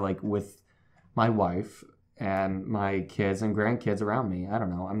die, like, with my wife and my kids and grandkids around me. I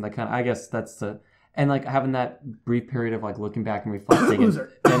don't know. I'm the kind of, I guess that's the, and, like, having that brief period of, like, looking back and reflecting. and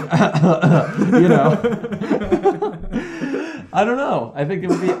you know. I don't know. I think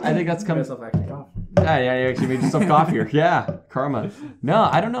that's coming. Yeah, you actually made yourself coffee. Yeah, karma. No,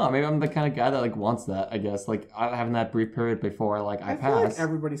 I don't know. Maybe I'm the kind of guy that like wants that. I guess like having that brief period before like I pass. Feel like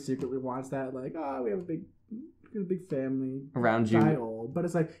everybody secretly wants that. Like, oh, we have a big a big family around you. Die old, but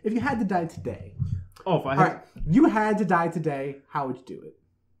it's like if you had to die today. Oh, if I All had, right, you had to die today. How would you do it?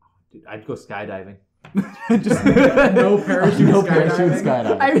 dude, I'd go skydiving. Just no parachute. No skydiving. parachute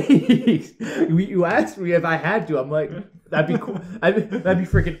skydiving. I mean, you asked me if I had to. I'm like, that'd be cool. That'd be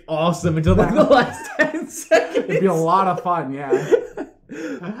freaking awesome until like the last 10 seconds. It'd be a lot of fun, yeah.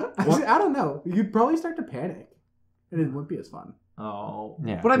 Actually, I don't know. You'd probably start to panic, and it wouldn't be as fun. Oh,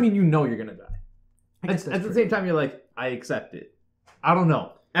 Yeah. But I mean, you know you're gonna die. I guess At that's the true. same time, you're like, I accept it. I don't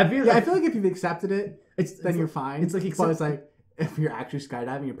know. Yeah, I feel like if you've accepted it, then you're fine. It's like but it's like if you're actually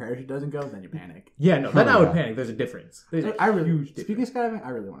skydiving, your parachute doesn't go, then you panic. Yeah, no, then I would Yeah. panic. There's a difference. There's a I really, huge speaking difference. of skydiving, I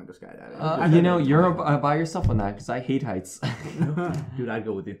really want to go skydiving. You know, you're by yourself on that because I hate heights. Dude, I'd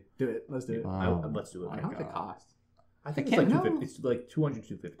go with you. Do it. Let's do it. Wow. Let's do it. Oh my How much it God. cost? I think I it's like can't- 250. It's like 200,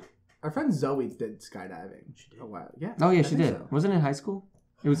 250. Our friend Zoe did skydiving. A while. Yeah. Oh yeah, I she think did. so. Wasn't it in high school?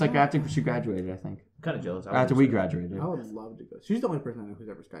 It was like after she graduated, I think. I'm kind of jealous. After we graduated. I would love to go. She's the only person I know who's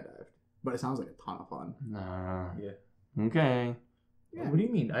ever skydived. But it sounds like a ton of fun. Nah. Yeah. Okay. Yeah. What do you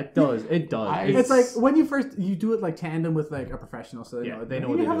mean? It does. It does. It's like when you do it like tandem with like a professional, so Yeah, they know you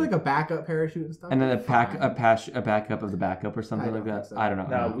what can they're have doing. like a backup parachute and stuff. And then a Fine. backup of the backup or something I like don't that. think so. I don't know.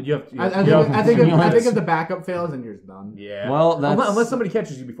 no, you have to. I you think have- if the backup fails, then you're just done. Yeah. Well, that's unless somebody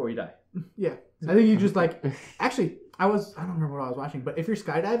catches you before you die. Yeah, I think you just like. Actually, I don't remember what I was watching, but if you're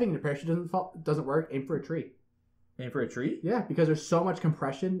skydiving and the parachute doesn't work, aim for a tree. Aim for a tree. Yeah, because there's so much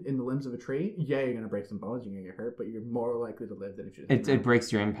compression in the limbs of a tree. Yeah, you're gonna break some bones, you're gonna get hurt, but you're more likely to live than if you. it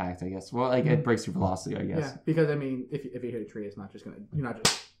breaks your impact, I guess. Well, like it breaks your velocity, I guess. Yeah, because I mean, if you hit a tree, you're not just You're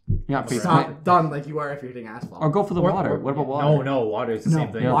not face stop plant. done like you are if you're hitting asphalt. Or go for the water. What about water? No, water. It's the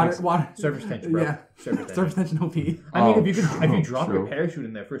same thing. Yeah. water. Surface tension, bro. Yeah, Surface tension. surface tension OP. I mean, Oh, if you true, drop your true. parachute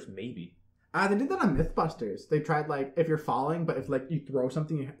in there first, maybe. They did that on MythBusters. They tried like if you're falling, but if like you throw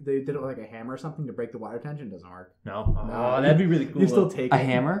something, they did it with like a hammer or something to break the water tension. It doesn't work. No. No. Oh, that'd be really cool. You still though. take A it.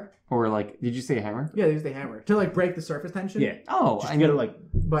 hammer? Or like, did you say a hammer? Yeah, they used the hammer to like break the surface tension. Yeah. Oh, Just I get mean, it like.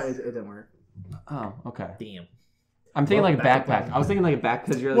 but it didn't work. oh, okay. Damn. I'm thinking Well, like a backup backpack. plan. I was thinking like a backpack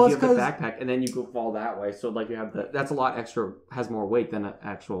because you're Well, like, you it's have the backpack and then you go fall that way. So like you have that's a lot extra, has more weight than an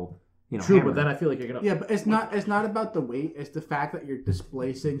actual, True, hammer. but then I feel like you're gonna. Yeah, but it's not about the weight. It's the fact that you're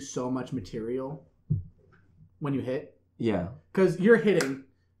displacing so much material when you hit, Yeah. because you're hitting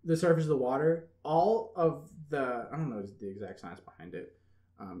the surface of the water. All of the I don't know the exact science behind it.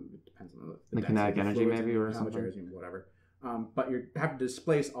 It depends on the The kinetic density of energy fluids maybe, and or how much something? energy, whatever. But you have to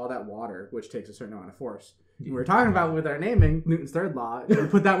displace all that water, which takes a certain amount of force. We were talking about with our naming Newton's third law. If you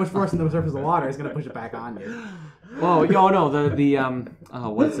put that much force in the surface of the water, it's going to push it back on you. Oh, no,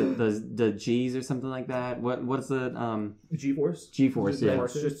 what's it? The G's or something like that. What's the G-force. G-force? Yeah.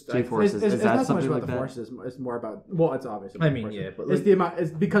 G-force, just- G-force. It's Is that not so much something about like the that? forces. It's more about it's obvious. I mean, yeah, but it's like, the amount.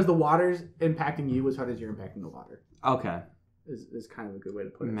 It's because the water's impacting you as hard as you're impacting the water. Okay, Is kind of a good way to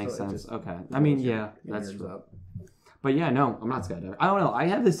put it. makes So it sense. just Okay, I mean, pulls your yeah, that's nerves true. up. But yeah, no, I'm not skydiving. I don't know. I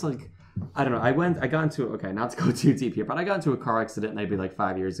have this like, I don't know. I got into not to go too deep here, but I got into a car accident maybe like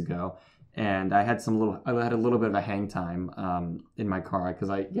 5 years ago, and I had a little bit of a hang time in my car because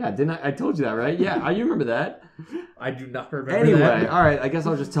I told you that, right? Yeah, you remember that. I do not remember Anyway, that. all right. I guess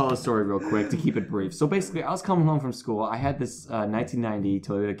I'll just tell the story real quick to keep it brief. So basically, I was coming home from school. I had this 1990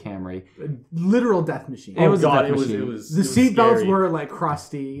 Toyota Camry. Literal death machine. It was a death it was machine. The seatbelts were like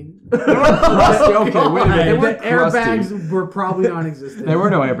crusty. Crusty. Okay, wait a minute. They The weren't crusty. airbags were probably non-existent. There were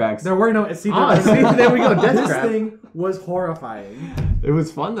no airbags. There were no seatbelts. Ah, see, there we go. Death This trap. thing was horrifying. It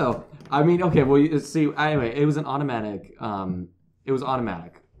was fun though. I mean, okay. Well, you see, anyway, it was an automatic. It was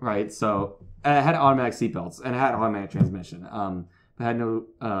automatic, right? So it had automatic seatbelts and it had automatic transmission. It had no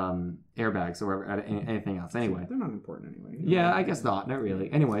airbags or anything else. Anyway. They're not important anyway. Yeah, I guess not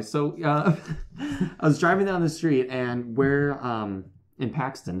really. Anyway, so I was driving down the street, and we're in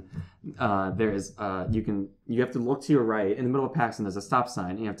Paxton. There is you have to look to your right. In the middle of Paxton, there's a stop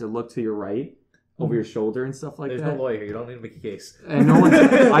sign. And you have to look to your right, over your shoulder and stuff like There's that. no lawyer here. You don't need to make a case. And no one's,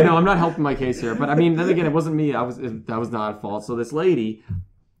 I know I'm not helping my case here, but I mean, then again, it wasn't me. That was not at fault. So this lady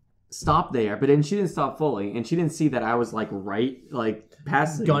stopped there, but then she didn't stop fully, and she didn't see that I was like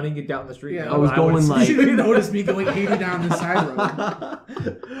past Gunning it down the street. Yeah, I was going like She didn't notice me going 80 down the side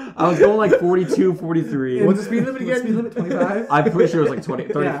road. I was going like 42, 43. What's the speed limit again? Speed limit 25. I'm pretty sure it was like 20,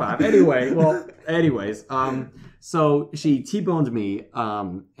 35. Yeah. Anyway, anyways, so she T-boned me,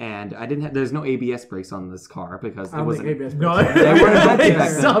 and I didn't have, there's no ABS brakes on this car because I it don't think wasn't, ABS No, brakes They weren't invented back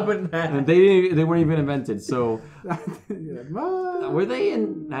then. Stopping that. and they weren't even invented. So are. You're like, "Well, were they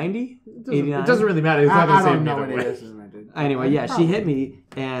in 90? It doesn't really matter. It's not I the same don't know either when way. ABS is invented. Anyway, yeah, she Probably. hit me,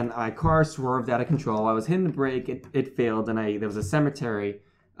 and my car swerved out of control. I was hitting the brake, it failed, and there was a cemetery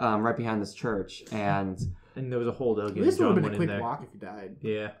right behind this church, and And there was a hole dug in. This would have John been a went in quick there. walk if you died.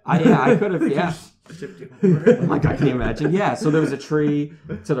 Yeah. I could have, yeah. Shipped you Oh over. my god, can you imagine? Yeah, so there was a tree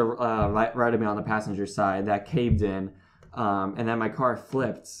to the right of me on the passenger side that caved in, and then my car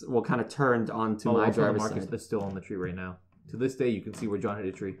flipped, kind of turned onto my Also the driver's mark side. is still on the tree right now. To this day, you can see where John hit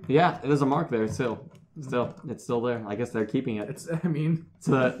a tree. Yeah, there's a mark there still. It's still there. I guess they're keeping it. It's it's It's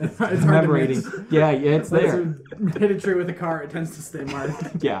hard to commemorating. miss. Yeah, it's there. Hit a tree with a car, it tends to stay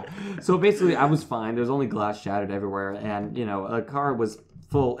marked. Yeah. So basically, I was fine. There was only glass shattered everywhere, and a car was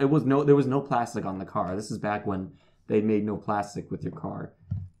full. There was no plastic on the car. This is back when they made no plastic with your car.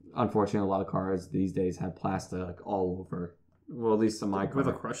 Unfortunately, a lot of cars these days have plastic all over. Well, at least in my car. With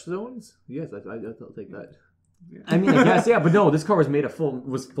the crush zones? Yes, I'll take that. I mean, I guess, yeah, but no, this car was made of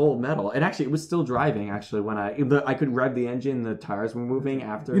full metal, and actually, it was still driving. Actually, when I could rev the engine, the tires were moving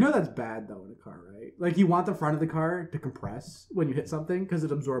after. You know that's bad though in a car, right? Like you want the front of the car to compress when you hit something because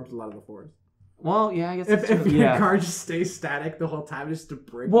it absorbs a lot of the force. Well, yeah, I guess. If that's true. your Yeah. car just stays static the whole time, just to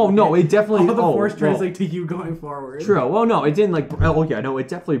break. Well, no, it definitely. all the force well, translates to you going forward. True. Well, no, it didn't Oh, yeah, no, it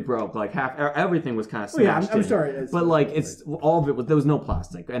definitely broke. Like everything was kind of Well, yeah, smashed. I'm in. sorry. It's But like, it's all of it was there was no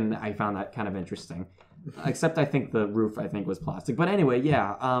plastic, and I found that kind of interesting. Except I think the roof was plastic. But anyway,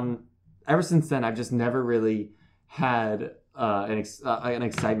 yeah. Ever since then, I've just never really had an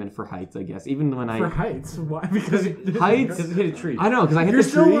excitement for heights. I guess even when for heights. Why? Because heights. Because it hit a tree. I know because I hit You're the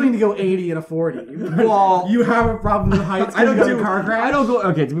still tree. willing to go 80 and a 40. Well, You have a problem with heights. I don't do do car crash. I don't go.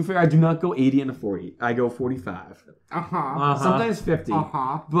 Okay, to be fair, I do not go 80 and a 40. I go 45. Sometimes 50.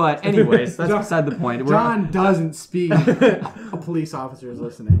 But anyways, that's John- beside the point. John doesn't speak. A police officer is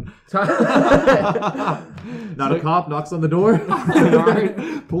listening. Not a cop knocks on the door.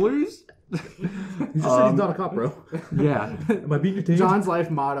 Police. You just said he's not a cop, bro. Yeah. Am I being detained? John's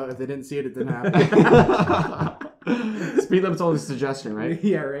life motto: if they didn't see it, it didn't happen. Speed limit's always a suggestion, right?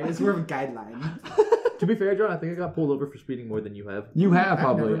 Yeah, right. It's more of a guideline. To be fair, John, I think I got pulled over for speeding more than you have. You have I've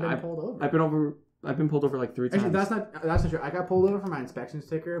probably. never been pulled over. I've been pulled over like 3 times. Actually, that's not true. I got pulled over for my inspection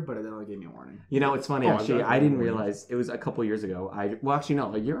sticker, but it only gave me a warning. You know, it's funny Oh, actually. I I didn't remember. realize it was a couple years ago.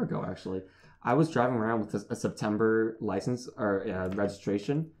 A year ago actually. I was driving around with a September license or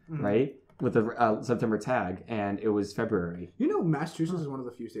registration, right? With a September tag, and it was February. You know, Massachusetts is one of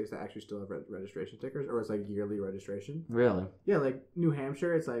the few states that actually still have registration stickers, or it's like yearly registration. Really? Yeah, like New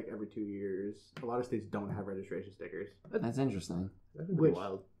Hampshire, it's like every 2 years. A lot of states don't have registration stickers. That's interesting. That's pretty Which-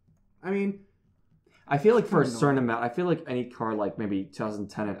 wild. I mean, I feel like for a I don't know. certain amount, I feel like any car like maybe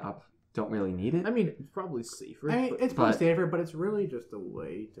 2010 and up don't really need it. I mean, it's probably safer. it's probably but- safer, but it's really just a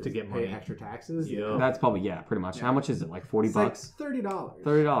way to get pay money. extra taxes. Yeah. That's probably pretty much. Yeah. How much is it? Like 40 It's like bucks? $30.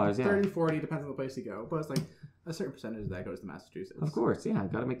 $30, yeah. 30, 40, depends on the place you go. But it's like a certain percentage of that goes to Massachusetts. Of course, yeah.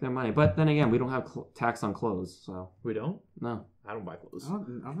 Got to make their money. But then again, we don't have tax on clothes, so We don't? no. I don't buy clothes. I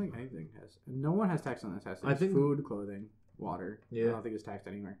don't think anything has. No one has tax on this. I think- food, clothing, water. Yeah. I don't think it's taxed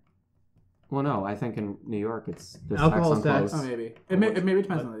anywhere. Well, no. I think in New York, there's Alcohol tax on tax. clothes. Oh, maybe. Maybe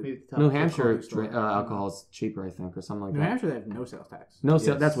depends on the. Maybe the New top- Hampshire clothing store. alcohol is cheaper, I think, or something like New that. Hampshire, they have no sales tax. No,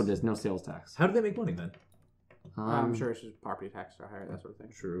 Yes. that's what it is. No sales tax. How do they make money then? I'm sure it's just property tax or higher, that sort of thing.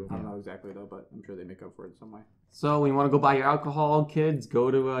 True. I don't know exactly though, but I'm sure they make up for it in some way. So when you want to go buy your alcohol, kids,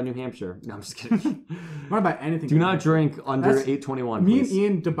 go to New Hampshire. No, I'm just kidding. Want to buy anything? Do from not New drink under That's- 821. Me and Please.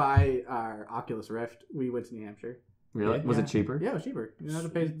 Ian to buy our Oculus Rift, we went to New Hampshire. Really? Yeah. Was Yeah. it cheaper? Yeah, it was cheaper. You didn't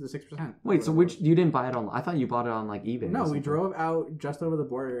have to pay the 6%. Wait, so you didn't buy it on? I thought you bought it on like eBay. or No, we something. drove out just over the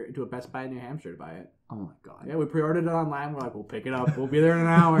border to a Best Buy in New Hampshire to buy it. Oh my god. Yeah, we pre-ordered it online. We're like, we'll pick it up. We'll be there in an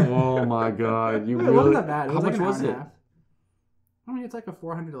hour. Oh my god. You It really? wasn't that bad. It How was like much an was hour and it? a half. I mean, it's like a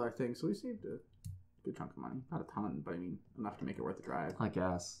 $400 thing, so we saved a good chunk of money. Not a ton, but I mean, enough to make it worth the drive. I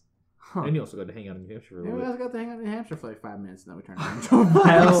guess. Huh. And you also got to hang out in New Hampshire for a Yeah, little we bit. also got to hang out in New Hampshire for like 5 minutes, and then we turned around and drove back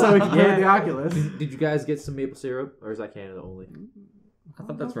Hell so we could yeah. get the Oculus. Did you guys get some maple syrup, or is that Canada only? I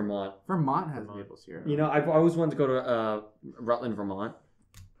thought that's Vermont. Vermont has Vermont. maple syrup. You know, I've always wanted to go to Rutland, Vermont.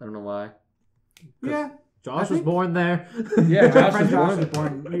 I don't know why. Yeah. Josh I was think- born there. Yeah, My Josh friend was Josh born. was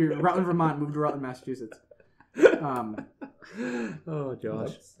born here, Rutland, Vermont, moved to Rutland, Massachusetts. Oh,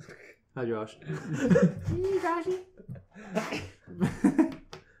 Josh. Hi, Josh.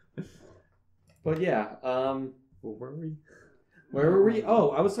 But yeah, Where were we? where were we? Oh,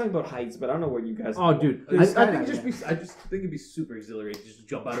 I was talking about heights, but I don't know where you guys. Oh, dude. I It's think skydiving. I just think it'd be super exhilarating to just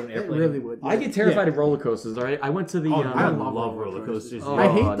jump out of an It airplane. really would. I get terrified of roller coasters. All right, I went to the. Oh, I I love love roller roller coasters. Oh, I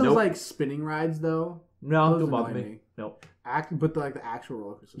hate those nope. like spinning rides though. No, Those don't bother annoy me. me. Nope. But like the actual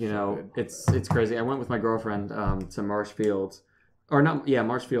roller coaster. You so know, good. it's crazy. I went with my girlfriend to Marshfield, or not? Yeah,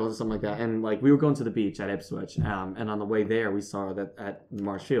 Marshfield or something like that. And like we were going to the beach at Ipswich, and on the way there we saw that at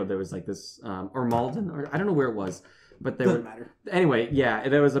Marshfield there was like this or Malden, or I don't know where it was, but there Doesn't were matter. anyway. Yeah,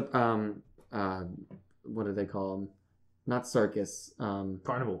 there was a what do they call them? Not circus.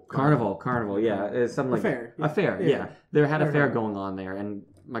 Carnival. Yeah, it's something like fair. A fair. Yeah. They had a fair going on there, and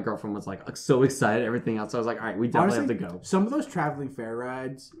my girlfriend was like so excited. Everything else, so I was like, all right, we definitely have to go. Some of those traveling fair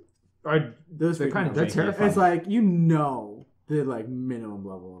rides, they're kind of terrifying. It's like the like minimum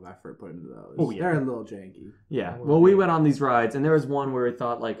level of effort put into those. Oh, yeah. They're a little janky. Yeah. Well, we went on these rides, and there was one where we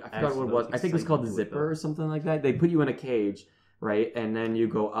thought like I forgot what it was. I think it was called the excitement Zipper or something like that. They put you in a cage, right, and then you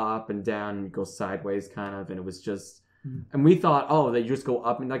go up and down and you go sideways, kind of, and it was just. And we thought, oh, they just go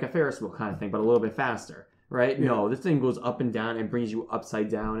up and like a Ferris wheel kind of thing, but a little bit faster. Right? Yeah. No, this thing goes up and down and brings you upside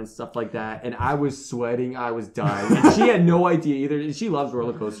down and stuff like that. And I was sweating. I was dying. And she had no idea either. She loves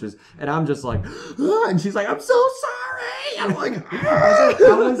roller coasters. And I'm just like, ah, and she's like, I'm so sorry. I'm like,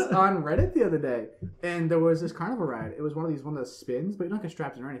 I was on Reddit the other day, and there was this carnival ride. It was one of those spins, but you don't get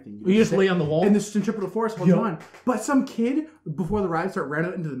strapped in or anything. You just lay on the wall? And the centripetal force holds you on. But some kid, before the ride started, ran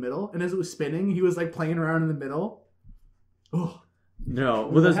out into the middle, and as it was spinning, he was like playing around in the middle. Oh. No,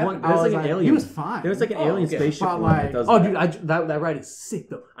 well, there's like an alien. He was fine. There was like an alien spaceship. Like, dude, that ride is sick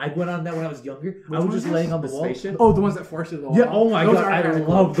though. I went on that when I was younger. I was just laying on the wall. Spaceship? Oh, the ones that force you to the wall. Yeah. Oh my god, I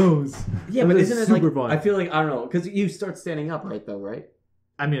love those. Yeah, but isn't it like? Super fun. I feel like I don't know because you start standing up, right? Though, right?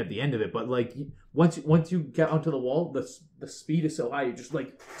 I mean, at the end of it, but like once you get onto the wall, the speed is so high, you're just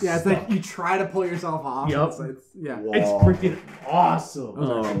like it's like you try to pull yourself off. Yep. Whoa. It's freaking awesome.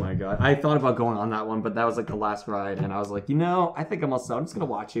 Oh my god, I thought about going on that one, but that was like the last ride, and I was like, I think I'm just gonna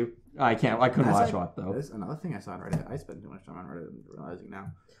watch you. I couldn't watch it though. There's another thing I saw on Reddit. I spend too much time on Reddit. I'm realizing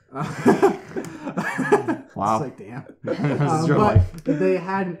now. Wow. It's like damn. This is your life. They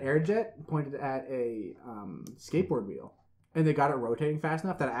had an air jet pointed at a skateboard wheel. And they got it rotating fast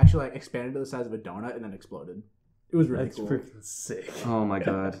enough that it actually like expanded to the size of a donut and then exploded. It was really cool. That's freaking sick. Oh my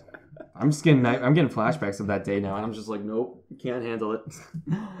god, I'm getting flashbacks of that day now, and I'm just like, nope, can't handle it.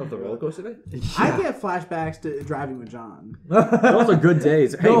 Of the roller coaster day? Yeah. I get flashbacks to driving with John. Those are good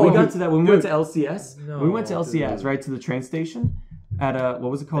days. Hey, we got to that when we went to LCS. No, we went to LCS, right, to the train station at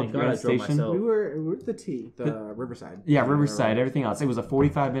what was it called? Thank God I drove Station. myself. We were at the Riverside. Yeah, Riverside. Everything else. It was a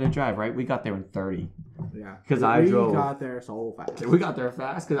 45-minute drive, right? We got there in 30. Yeah, because I drove. We got there so fast. We got there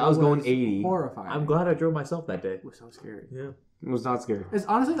fast because I was going 80. Horrifying. I'm glad I drove myself that day. It was so scary. Yeah, it was not scary. It's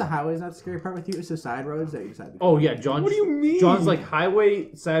honestly the highway's not the scary part with you. It's the side roads that you decide to go. Oh yeah, John. What do you mean? John's like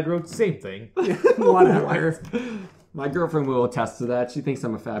highway, side road, same thing. Whatever. My girlfriend will attest to that. She thinks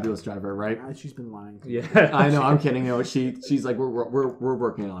I'm a fabulous driver, right? She's been lying. Yeah, I know. I'm kidding. No, she's like, we're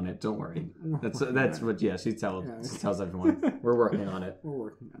working on it. Don't worry. That's what. Yeah, she tells everyone we're working on it. We're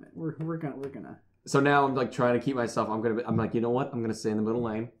working on it. We're gonna. So now I'm like trying to keep myself. I'm like, you know what? I'm gonna stay in the middle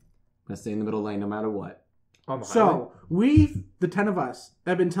lane. I'm gonna stay in the middle lane no matter what. So the 10 of us,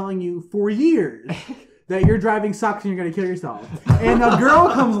 have been telling you for years that your driving sucks and you're gonna kill yourself. And a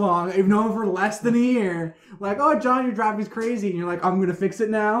girl comes along, you've known her for less than a year, like, oh John, your driving's crazy, and you're like, I'm gonna fix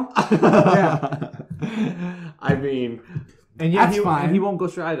it now. Yeah. I mean, and yeah, that's fine. And he won't go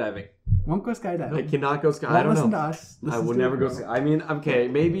skydiving. Won't go skydiving. I cannot go skydiving. I don't know. To us. I will never go. I mean, okay,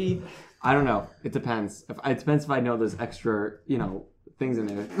 maybe. I don't know. It depends. It depends if I know there's extra, things in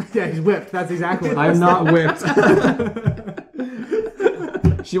there. Yeah, he's whipped. That's exactly what I'm not whipped.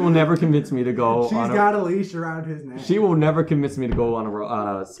 She will never convince me to go. She's got a leash around his neck. She will never convince me to go on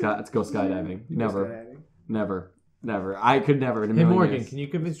go skydiving. Never. I could never. Hey Morgan, can you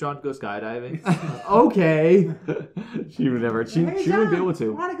convince John to go skydiving? Okay. She would never. She John, wouldn't be able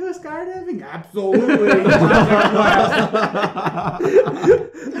to. Want to go skydiving? Absolutely.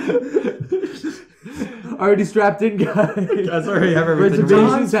 Already strapped in, guys. That's already have everything.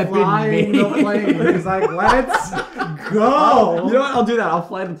 Reservations have been made. The plane. He's like, let's go. You know what? I'll do that. I'll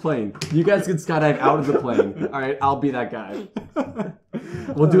fly the plane. You guys can skydive out of the plane. All right, I'll be that guy.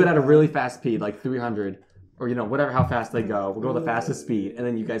 We'll do it at a really fast speed, like 300. Or, whatever, how fast they go. We'll go the fastest speed, and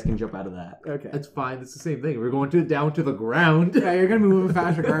then you guys can jump out of that. Okay. That's fine. It's the same thing. We're going down to the ground. Yeah, you're going to be moving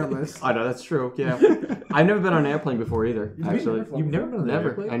fast regardless. I know, that's true. Yeah. I've never been on an airplane before either, actually. You've never been on an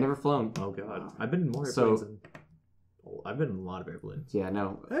airplane? I've never flown. Oh, God. I've been in more airplanes I've been in a lot of airplanes. Yeah,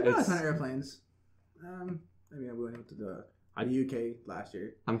 no. I've been on airplanes. We went to the UK last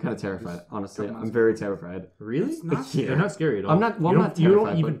year. I'm kind of terrified, honestly. I'm very terrified. Really? Yeah. They're not scary at all. I'm not terrified. You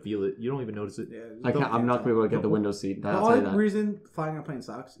don't even feel it. You don't even notice it. Yeah, I'm not going to be able to get the window seat. The only reason flying on a plane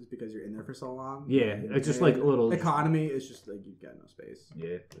sucks is because you're in there for so long. Yeah, it's just like a little... Economy is just like you've got no space.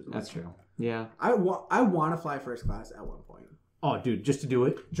 Yeah. That's true. Yeah. I want to fly first class at one point. Oh, dude, just to do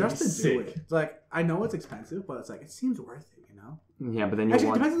it? Just to do it. It's like, I know it's expensive, but it's like, it seems worth it, Yeah, but then Actually,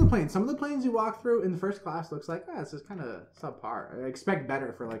 it depends on the plane. Some of the planes you walk through in the first class looks like, this is kind of subpar. I expect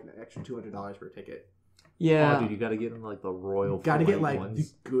better for like an extra $200 for a ticket. Yeah. Oh, dude, you gotta get in like the royal. Got to get flight like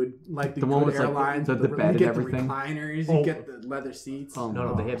ones. the good, like the The one good with, like, airlines. the with bed you get and everything. The recliners. Oh. You get the leather seats. Oh,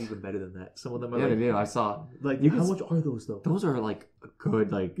 No, my they have gosh. even better than that. Some of them are Yeah, like, they do. I saw. like You how can- much are those though? Those are like a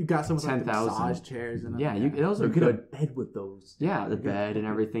good like. You got some with like the 10,000. massage chairs and Yeah, those are You get a good. bed with those. Yeah, the bed and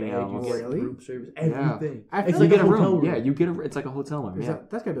everything Bed, you else. get Really? room service, Yeah. everything. I feel It's You like get a hotel room. Yeah, you get a. It's like a hotel room. Is Yeah.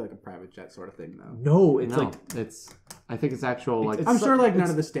 that's gotta be like a private jet sort of thing, though. No, it's No, like it's. I think it's actual like. It's- I'm sure like none it's-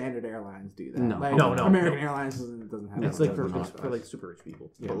 of the standard airlines do that. No. Like, No. American Airlines doesn't have. it's that. like for, not. for like super rich people.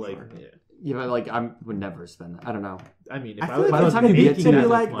 Yeah, but like, sure. yeah. Yeah, but like I would never spend that. I don't know. I mean, if I I, feel if like I was by the time you making get to it'd that be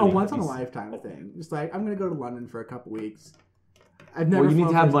much like a money, once in a I'd be- lifetime thing. Just like I'm gonna go to London for a couple weeks. I've never. Well, you need to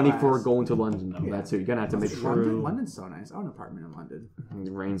flown have first money class. for going to London though. Yeah. That's it. You're gonna have to make sure. London, London's so nice. I own an apartment in London.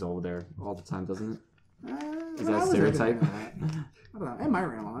 It rains over there all the time, doesn't it? Is that a stereotype? I don't know. It might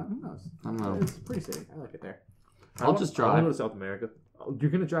rain a lot. Who knows? I don't know. It's a pretty city. I like it there. I'll just I want to drive. go to South America. Oh,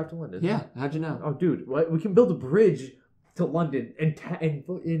 you're gonna drive to London? Yeah. How'd you know? Oh, dude, what? We can build a bridge to London and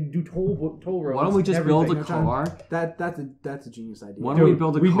do toll roads. Why don't we just build a everything. car? That's a genius idea. Why don't we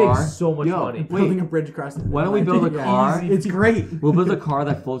build a we'd car? make so much Yo, money. wait. Building a bridge across the Why don't we build a Yeah. car? It's great. We'll build a car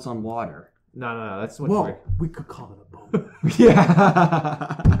that floats on water. No, that's much Whoa, work. we could call it a boat.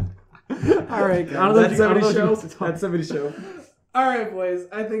 Yeah. All right, guys. I don't know if That's you- I don't know 70 if you- shows. That's 70 show. All right, boys.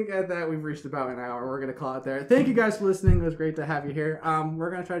 I think at that we've reached about an hour. We're gonna call it there. Thank you guys for listening. It was great to have you here. We're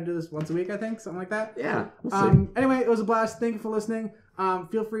gonna try to do this once a week. I think something like that. Yeah. We'll see. Anyway, it was a blast. Thank you for listening.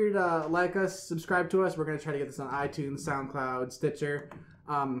 Feel free to like us, subscribe to us. We're gonna try to get this on iTunes, SoundCloud, Stitcher,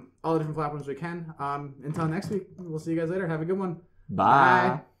 all the different platforms we can. Until next week, we'll see you guys later. Have a good one.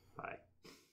 Bye.